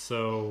months.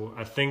 So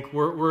I think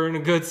we're in a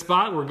good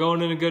spot. We're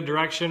going in a good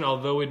direction.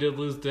 Although we did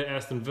lose to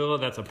Aston Villa.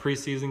 That's a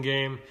preseason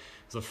game.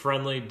 It's a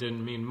friendly.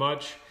 Didn't mean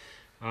much.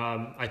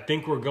 I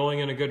think we're going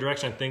in a good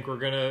direction. I think we're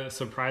going to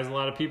surprise a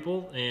lot of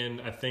people.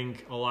 And I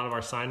think a lot of our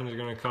signings are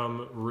going to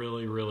come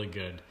really, really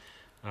good.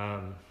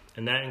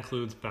 and that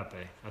includes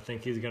Pepe. I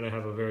think he's going to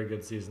have a very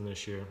good season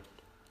this year.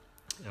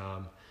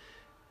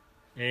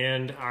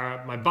 And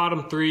my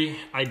bottom three,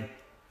 I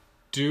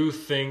do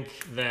think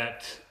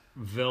that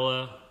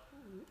Villa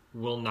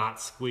will not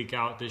squeak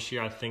out this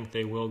year. I think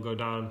they will go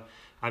down.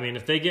 I mean,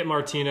 if they get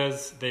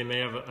Martinez, they may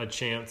have a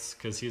chance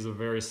because he's a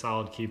very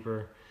solid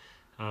keeper.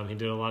 He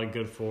did a lot of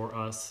good for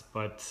us.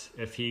 But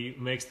if he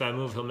makes that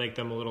move, he'll make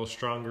them a little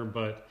stronger.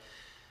 But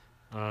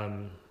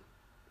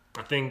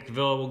I think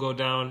Villa will go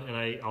down, and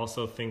I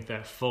also think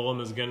that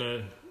Fulham is going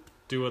to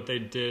do what they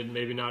did,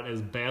 maybe not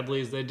as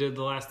badly as they did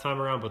the last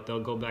time around, but they'll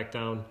go back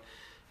down.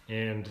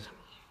 And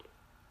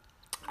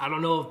I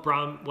don't know if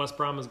West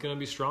Brom is going to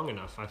be strong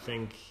enough. I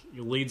think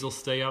Leeds will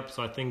stay up,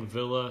 so I think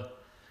Villa,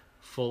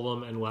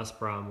 Fulham, and West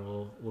Brom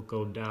will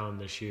go down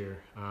this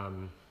year.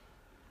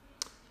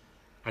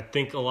 I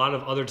think a lot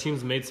of other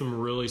teams made some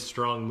really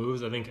strong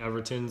moves. I think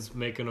Everton's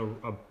making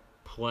a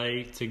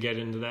play to get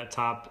into that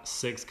top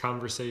 6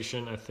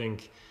 conversation. I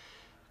think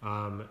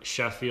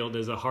Sheffield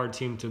is a hard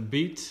team to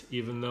beat,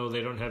 even though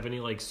they don't have any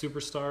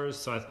superstars.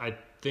 So I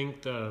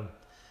think the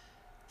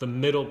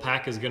middle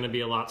pack is going to be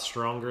a lot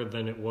stronger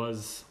than it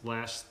was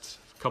last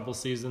couple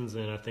seasons,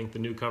 and I think the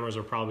newcomers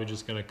are probably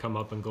just going to come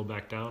up and go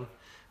back down,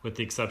 with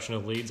the exception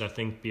of Leeds. I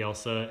think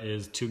Bielsa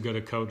is too good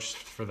a coach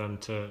for them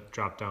to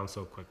drop down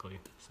so quickly.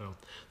 So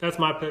that's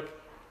my pick.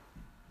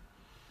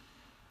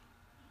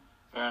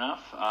 Fair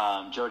enough.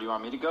 Joe, do you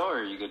want me to go, or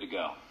are you good to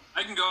go?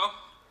 I can go.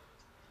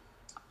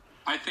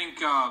 I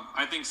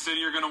think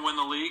City are going to win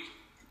the league.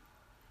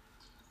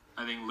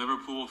 I think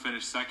Liverpool will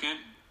finish second.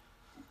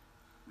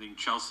 I think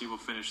Chelsea will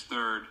finish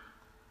third.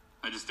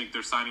 I just think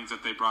their signings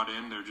that they brought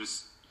in, they're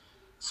just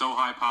so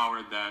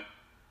high-powered that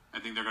I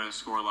think they're going to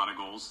score a lot of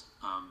goals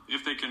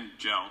if they can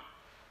gel.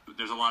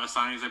 There's a lot of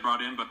signings they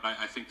brought in, but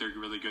I think they're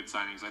really good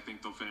signings. I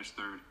think they'll finish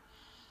third.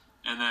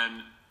 And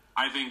then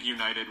I think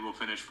United will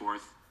finish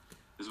fourth.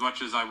 As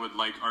much as I would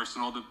like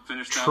Arsenal to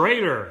finish that.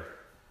 Traitor!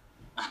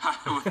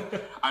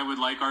 I would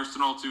like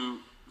Arsenal to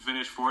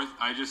finish fourth.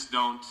 I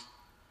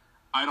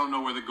don't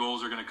know where the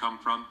goals are going to come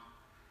from.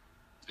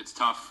 It's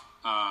tough.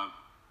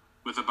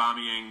 With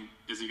Aubameyang,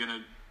 is he going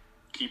to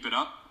keep it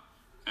up?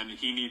 And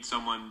he needs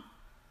someone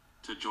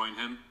to join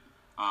him.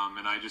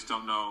 And I just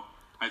don't know.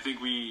 I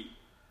think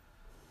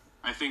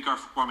our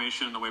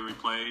formation and the way we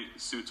play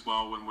suits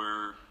well when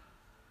we're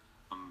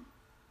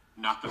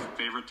not the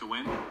favorite to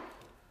win.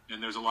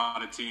 And there's a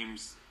lot of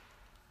teams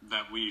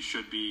that we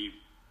should be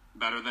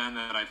better than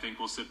that I think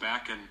will sit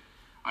back. And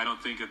I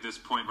don't think at this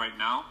point right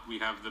now we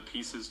have the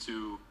pieces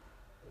to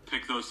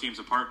pick those teams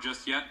apart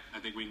just yet. I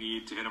think we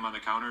need to hit them on the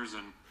counters,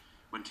 and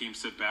when teams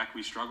sit back,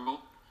 we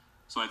struggle.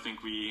 So I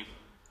think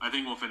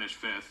we'll finish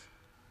fifth,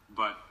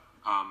 but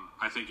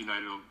I think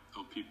United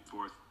will peep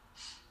fourth.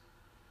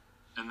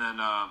 And then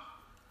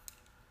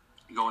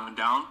going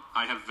down,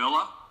 I have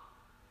Villa,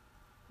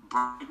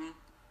 Brighton,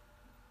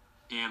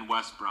 and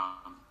West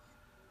Brom.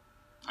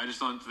 I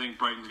just don't think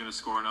Brighton's going to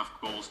score enough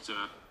goals to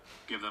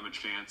give them a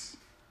chance.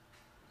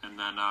 And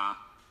then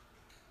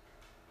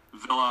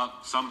Villa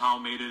somehow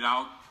made it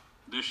out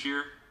this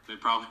year. They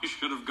probably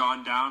should have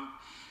gone down.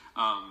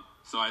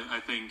 So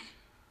I think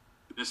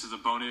this is a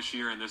bonus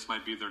year, and this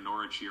might be their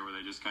Norwich year where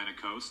they just kind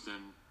of coast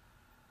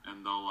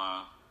and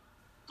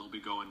they'll be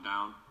going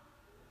down.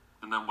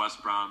 And then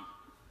West Brom.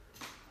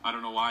 I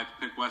don't know why I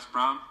picked West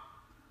Brom,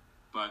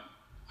 but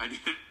I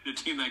needed a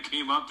team that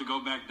came up to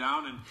go back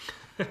down,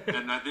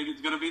 and I think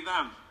it's going to be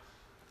them.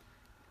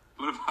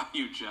 What about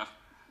you, Jeff?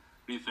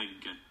 What are you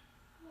thinking?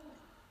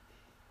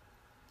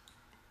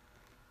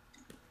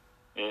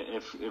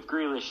 If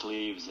Grealish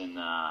leaves in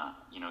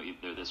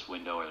either this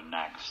window or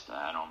next,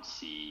 I don't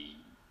see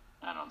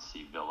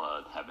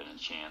Villa having a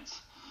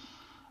chance.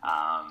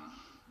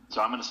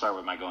 So I'm going to start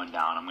with my going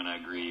down. I'm going to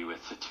agree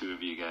with the two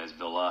of you guys,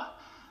 Villa,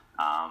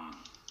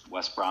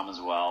 West Brom as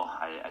well.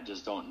 I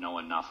just don't know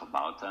enough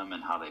about them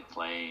and how they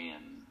play,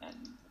 and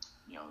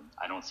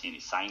I don't see any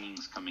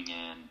signings coming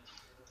in.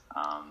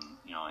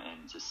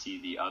 And to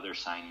see the other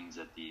signings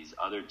that these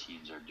other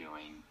teams are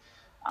doing.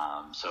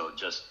 So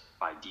just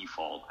by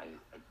default, I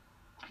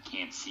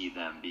can't see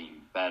them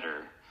being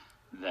better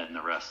than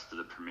the rest of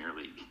the Premier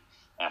League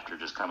after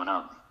just coming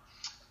up.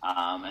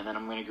 And then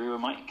I'm going to agree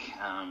with Mike.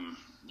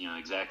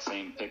 Exact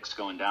same picks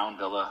going down: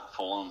 Villa,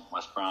 Fulham,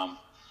 West Brom.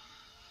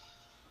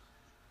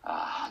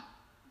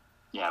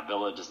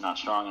 Villa just not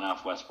strong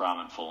enough. West Brom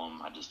and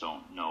Fulham, I just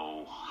don't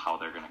know how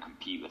they're going to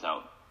compete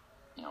without,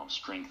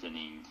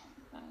 strengthening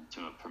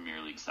to a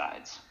Premier League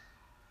sides.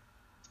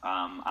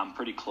 I'm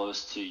pretty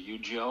close to you,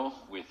 Joe,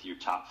 with your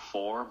top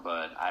four,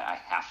 but I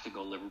have to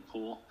go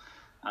Liverpool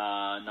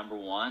number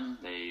one.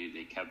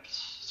 They've kept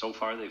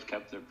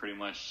pretty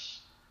much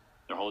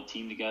their whole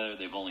team together.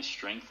 They've only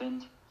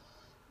strengthened,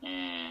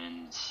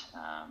 and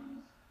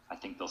I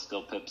think they'll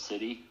still pip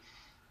City.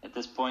 At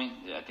this point,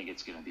 I think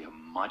it's going to be a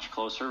much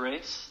closer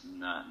race,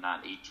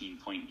 not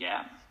 18-point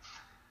gap.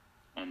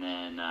 And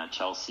then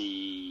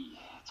Chelsea,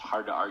 it's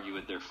hard to argue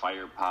with their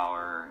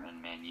firepower, and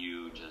Man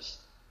U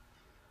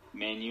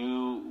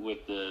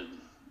with the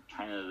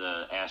kind of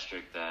the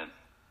asterisk that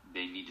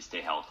they need to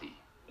stay healthy.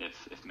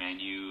 If Man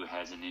U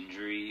has an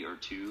injury or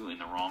two in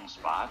the wrong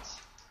spots,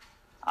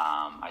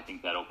 I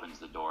think that opens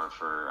the door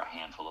for a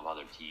handful of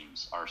other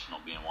teams, Arsenal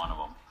being one of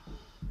them.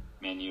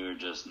 Man U are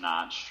just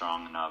not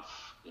strong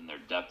enough in their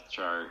depth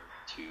chart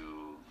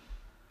to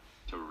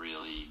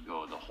really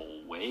go the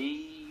whole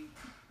way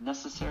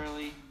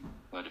necessarily.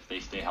 But if they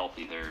stay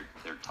healthy,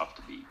 they're tough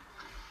to beat.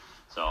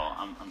 So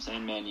I'm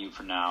saying Man U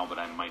for now, but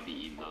I might be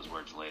eating those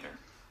words later.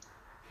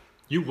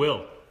 You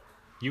will.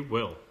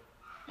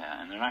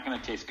 Yeah, and they're not going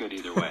to taste good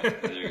either way.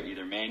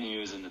 Either Man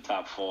U is in the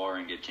top 4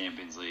 and get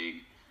Champions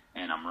League,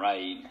 and I'm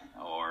right,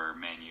 or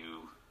Man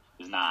U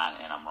is not,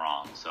 and I'm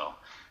wrong. So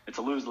it's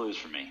a lose-lose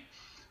for me.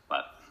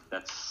 But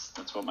that's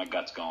what my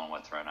gut's going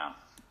with right now.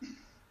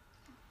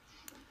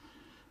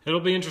 It'll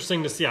be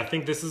interesting to see. I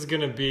think this is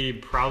going to be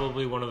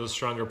probably one of the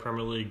stronger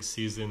Premier League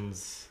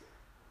seasons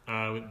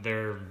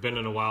there have been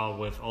in a while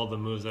with all the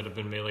moves that have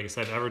been made. Like I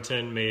said,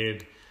 Everton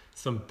made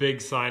some big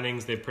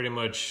signings. They pretty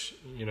much,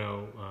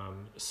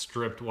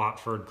 stripped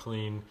Watford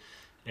clean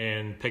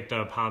and picked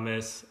up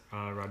James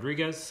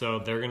Rodriguez. So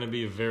they're going to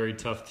be a very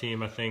tough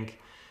team, I think.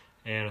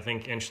 And I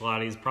think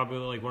Ancelotti is probably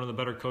like one of the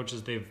better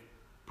coaches they've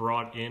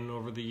brought in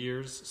over the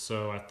years.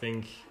 So I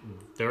think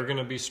they're going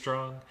to be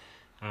strong.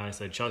 I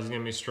said Chelsea's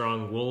going to be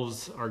strong.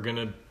 Wolves are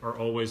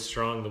always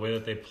strong. The way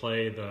that they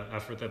play, the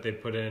effort that they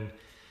put in.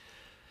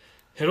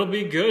 It'll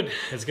be good.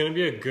 It's going to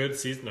be a good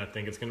season, I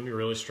think. It's going to be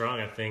really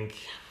strong. I think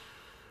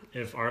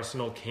if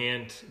Arsenal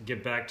can't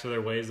get back to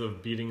their ways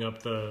of beating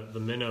up the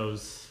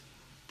minnows,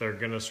 they're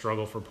going to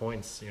struggle for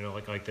points,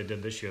 like they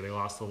did this year. They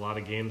lost a lot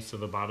of games to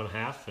the bottom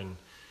half and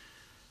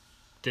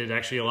did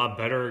actually a lot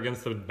better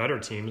against the better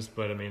teams,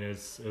 but, it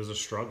was a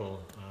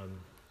struggle.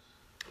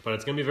 But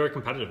it's going to be very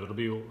competitive. It'll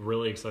be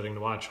really exciting to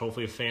watch.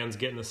 Hopefully fans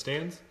get in the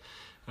stands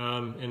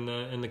in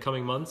the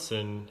coming months,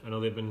 and I know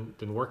they've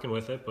been working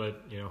with it,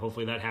 but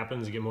hopefully that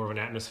happens. You get more of an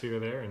atmosphere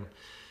there, and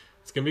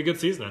it's going to be a good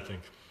season, I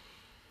think.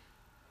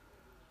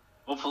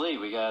 Hopefully.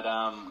 We got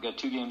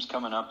 2 games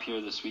coming up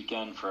here this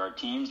weekend for our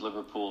teams,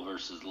 Liverpool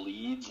versus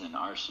Leeds, and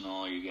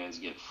Arsenal, you guys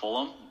get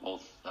Fulham.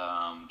 Both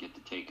get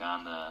to take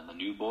on the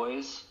new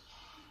boys.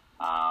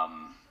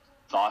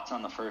 Thoughts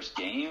on the first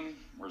game?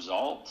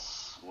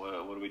 Results? What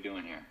are we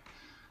doing here?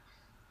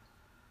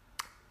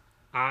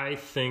 I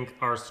think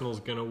Arsenal's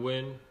going to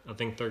win. I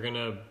think they're going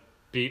to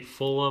beat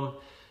Fulham.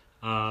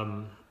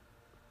 I'll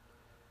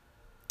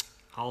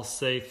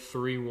say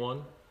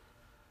 3-1.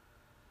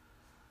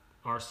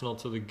 Arsenal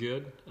to the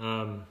good.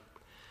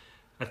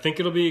 I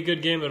think it'll be a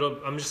good game.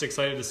 I'm just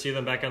excited to see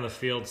them back on the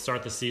field,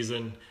 start the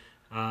season.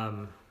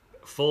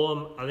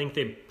 Fulham, I think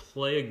they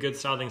play a good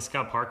style. I think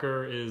Scott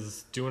Parker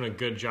is doing a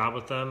good job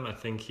with them. I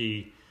think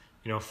he,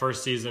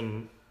 first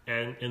season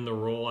and in the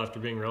role after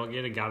being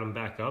relegated, got him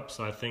back up.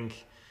 So I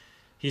think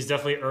he's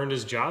definitely earned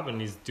his job, and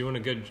he's doing a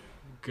good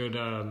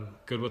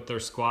with their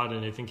squad.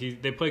 And I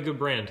think they play a good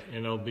brand,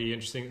 and it'll be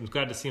interesting. I'm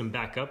glad to see him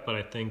back up, but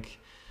I think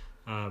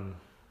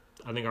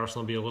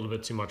Arsenal will be a little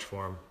bit too much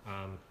for him.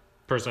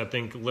 Personally, I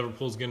think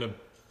Liverpool's going to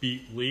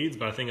beat Leeds,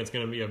 but I think it's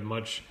going to be a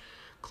much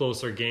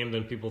closer game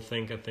than people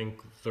think. I think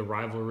the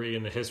rivalry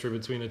and the history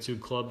between the two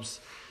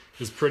clubs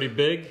is pretty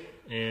big,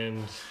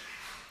 and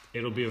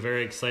it'll be a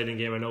very exciting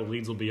game. I know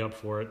Leeds will be up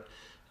for it,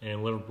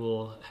 and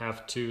Liverpool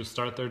have to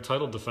start their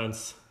title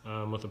defense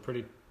with a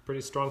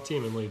pretty strong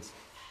team in Leeds.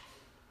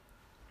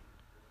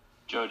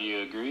 Joe, do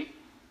you agree?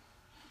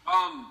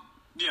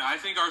 Yeah, I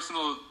think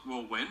Arsenal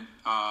will win.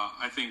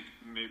 I think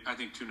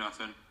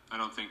 2-0. I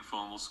don't think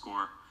Fulham will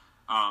score.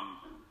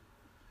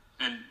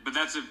 But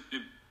that's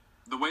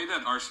the way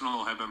that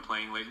Arsenal have been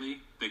playing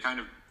lately. They kind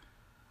of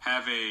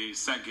have a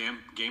set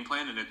game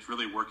plan, and it's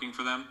really working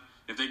for them.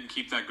 If they can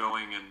keep that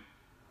going, and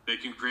they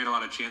can create a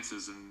lot of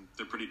chances, and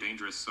they're pretty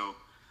dangerous. So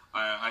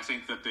I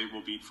think that they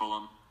will beat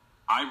Fulham.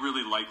 I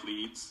really like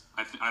Leeds.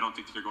 I don't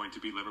think they're going to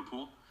beat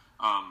Liverpool,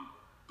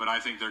 but I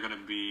think they're going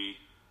to be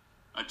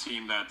a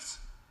team that's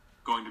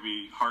going to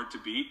be hard to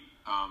beat,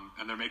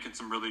 and they're making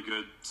some really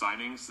good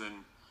signings,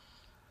 and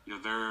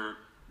they're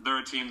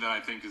a team that I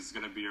think is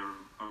going to be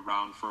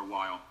around for a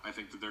while. I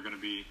think that they're going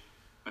to be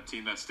a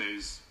team that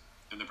stays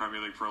in the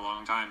Premier League for a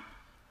long time,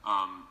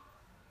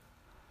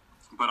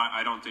 but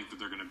I don't think that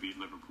they're going to beat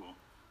Liverpool.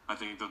 I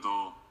think that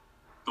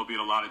they'll beat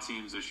a lot of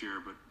teams this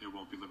year, but it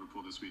won't be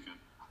Liverpool this weekend.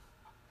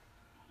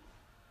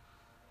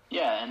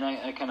 Yeah, and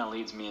that kind of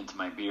leads me into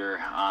my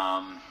beer.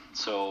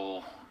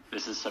 So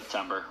this is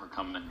September. We're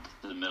coming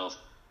to the middle of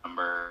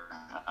September.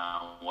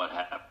 What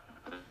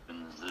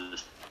happens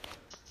this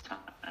time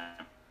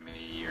of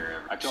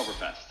year?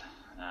 Oktoberfest.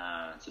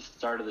 It's the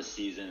start of the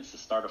season. It's the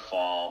start of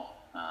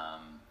fall.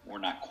 We're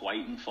not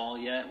quite in fall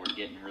yet. We're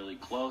getting really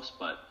close,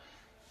 but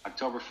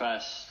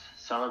Oktoberfest,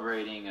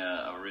 celebrating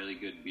a really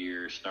good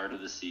beer, start of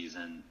the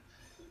season,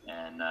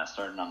 and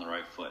starting on the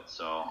right foot.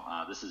 So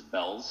this is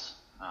Bell's.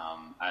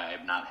 I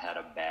have not had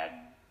a bad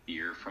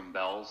beer from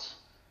Bell's.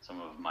 Some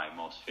of my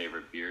most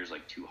favorite beers,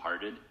 like Two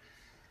Hearted,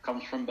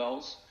 comes from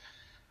Bell's.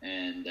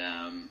 And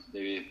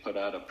they put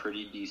out a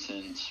pretty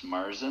decent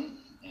Marzen.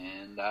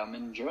 and I'm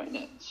enjoying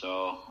it.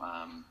 So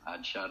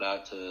I'd shout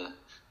out to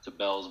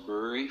Bell's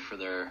Brewery for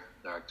their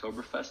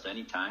Oktoberfest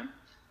anytime.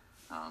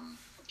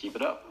 Keep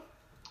it up.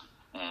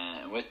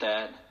 And with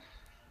that,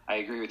 I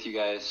agree with you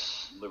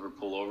guys.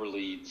 Liverpool over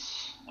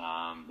Leeds.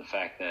 The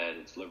fact that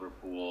it's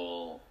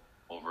Liverpool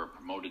over a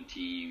promoted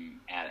team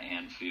at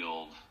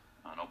Anfield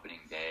on opening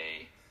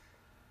day.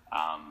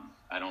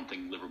 I don't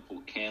think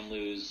Liverpool can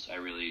lose. I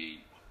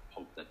really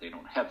hope that they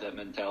don't have that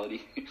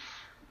mentality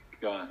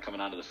coming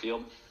onto the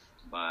field.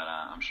 But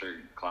I'm sure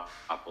Klopp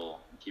will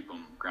keep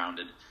them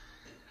grounded.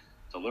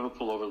 So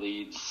Liverpool over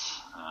Leeds.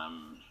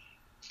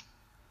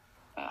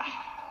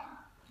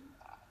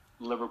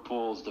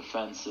 Liverpool's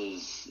defense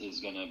is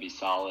going to be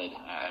solid.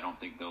 I don't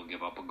think they'll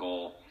give up a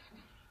goal.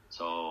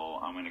 So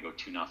I'm going to go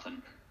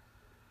 2-0.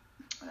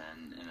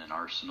 And then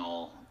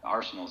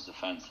Arsenal's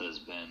defense has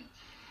been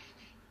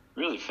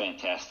really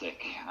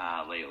fantastic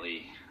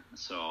lately.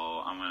 So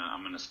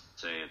I'm gonna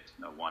say it's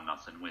a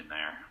 1-0 win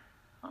there.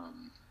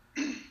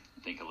 I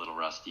think a little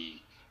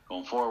rusty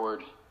going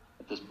forward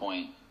at this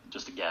point.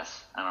 Just a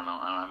guess. I don't know.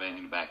 I don't have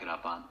anything to back it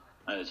up on.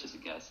 It's just a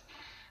guess.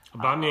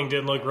 Aubameyang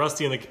didn't look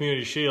rusty in the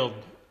Community Shield.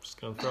 Just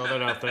gonna throw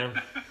that out there.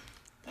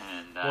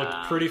 And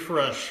looked pretty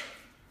fresh.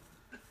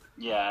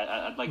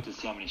 Yeah, I'd like to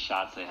see how many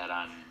shots they had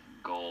on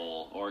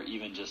goal, or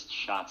even just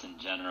shots in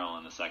general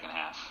in the second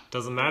half.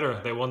 Doesn't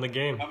matter. They won the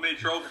game. How many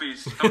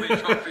trophies did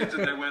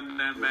they win in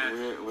that match?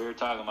 We were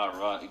talking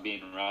about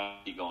being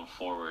rusty going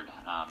forward,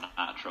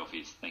 not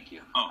trophies. Thank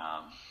you.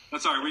 Oh,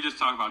 that's all right. We just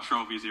talk about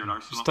trophies here at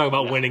Arsenal. Just talk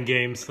about winning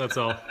games. That's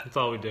all. That's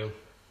all we do.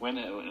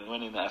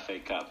 Winning the FA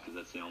Cup, because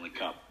that's the only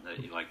cup that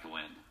you like to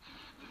win.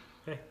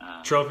 Hey,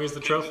 trophy's the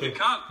trophy. The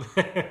cup.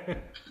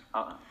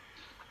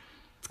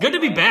 It's good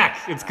to be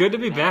back. It's good to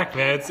be back,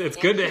 man. It's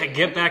good to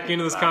get back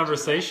into this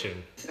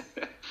conversation.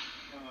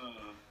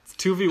 It's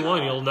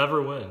 2v1. You'll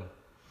never win.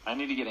 I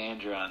need to get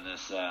Andrew on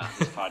this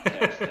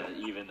podcast to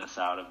even this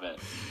out a bit.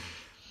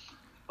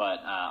 But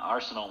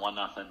Arsenal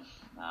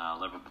 1-0,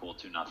 Liverpool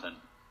 2-0,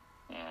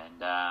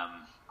 and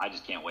I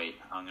just can't wait.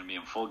 I'm gonna be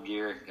in full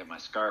gear, get my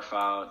scarf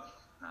out,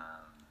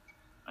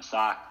 my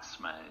socks,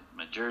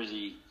 my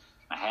jersey,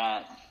 my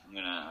hat.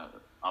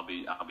 I'll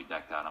be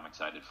decked out. I'm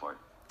excited for it.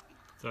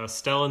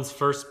 Stellan's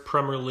first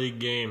Premier League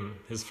game.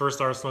 His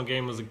first Arsenal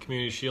game was a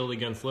Community Shield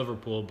against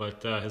Liverpool,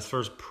 but his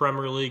first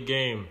Premier League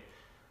game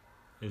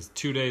is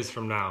 2 days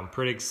from now. I'm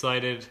pretty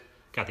excited.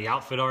 Got the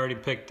outfit already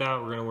picked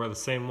out. We're going to wear the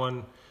same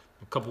one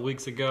a couple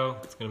weeks ago.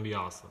 It's going to be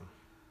awesome.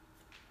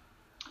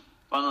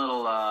 Fun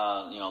little,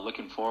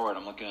 looking forward.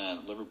 I'm looking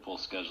at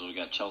Liverpool's schedule. We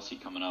got Chelsea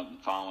coming up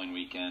the following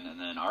weekend, and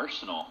then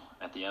Arsenal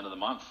at the end of the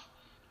month.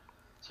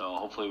 So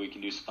hopefully we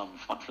can do something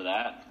fun for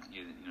that.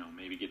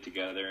 Maybe get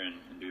together and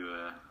do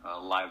a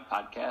live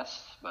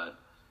podcast. But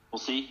we'll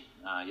see.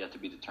 Yet to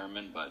be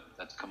determined. But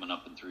that's coming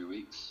up in 3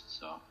 weeks.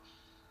 So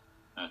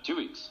 2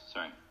 weeks.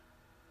 Sorry.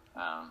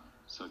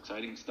 So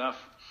exciting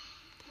stuff.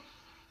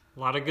 A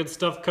lot of good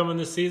stuff coming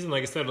this season.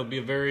 Like I said, it'll be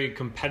a very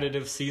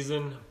competitive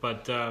season.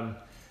 But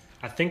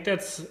I think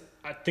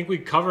we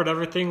covered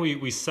everything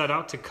we set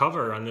out to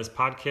cover on this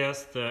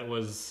podcast. That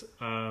was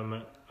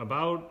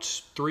about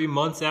 3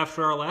 months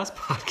after our last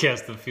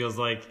podcast. It feels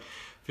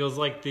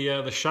like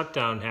the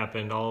shutdown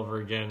happened all over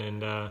again,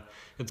 and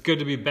it's good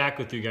to be back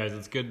with you guys.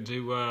 It's good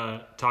to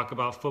talk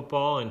about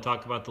football and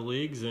talk about the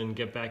leagues and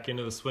get back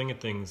into the swing of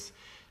things.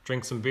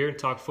 Drink some beer and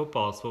talk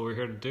football. It's what we're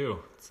here to do.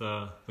 It's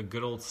the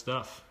good old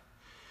stuff.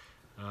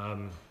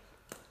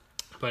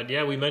 But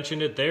yeah, we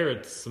mentioned it there.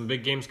 It's some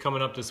big games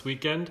coming up this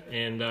weekend,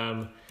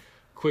 and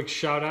quick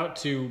shout out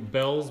to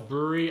Bell's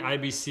Brewery,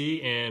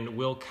 IBC, and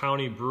Will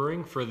County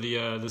Brewing for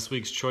the this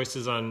week's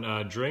choices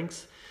on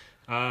drinks.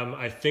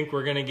 I think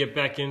we're going to get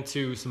back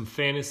into some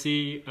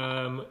fantasy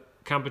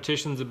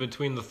competitions in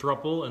between the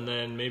thruple and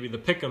then maybe the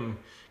pick'em,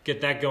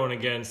 get that going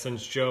again,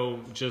 since Joe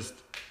just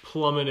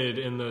plummeted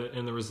in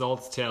the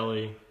results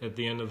tally at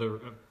the end of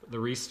the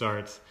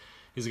restarts.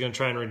 He's going to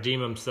try and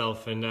redeem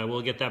himself, and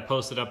we'll get that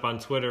posted up on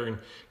Twitter. In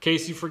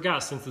case you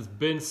forgot, since it's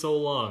been so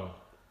long,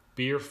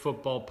 Beer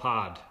Football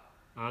Pod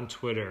on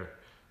Twitter.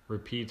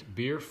 Repeat,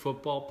 Beer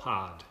Football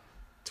Pod.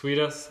 Tweet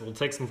us. We'll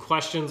take some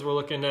questions. We're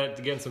looking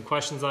at getting some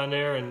questions on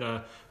there,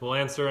 and we'll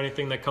answer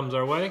anything that comes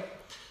our way.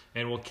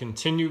 And we'll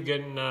continue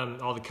getting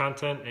all the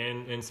content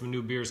and some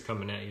new beers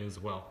coming at you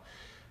as well.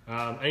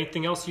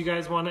 Anything else you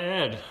guys want to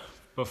add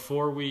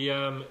before we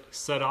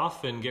set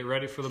off and get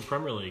ready for the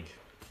Premier League?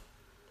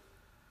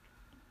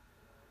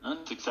 I'm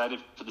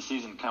excited for the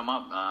season to come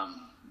up.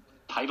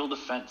 Title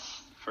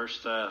defense.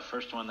 First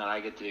one that I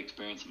get to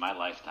experience in my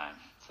lifetime.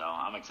 So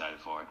I'm excited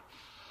for it.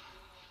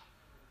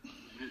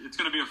 It's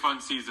going to be a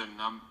fun season.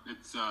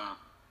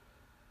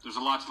 There's a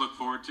lot to look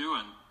forward to,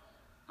 and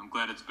I'm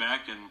glad it's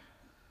back, and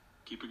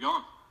keep it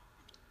going.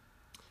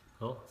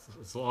 Well,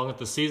 as long as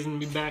the season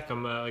be back,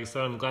 like I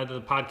said, I'm glad that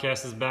the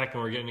podcast is back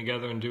and we're getting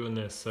together and doing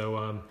this.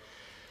 So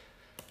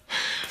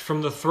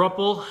from the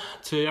thruple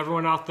to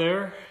everyone out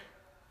there,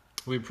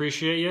 we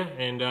appreciate you,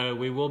 and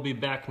we will be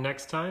back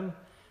next time.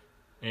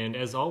 And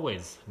as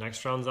always,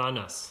 next round's on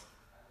us.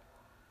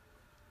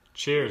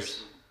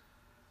 Cheers.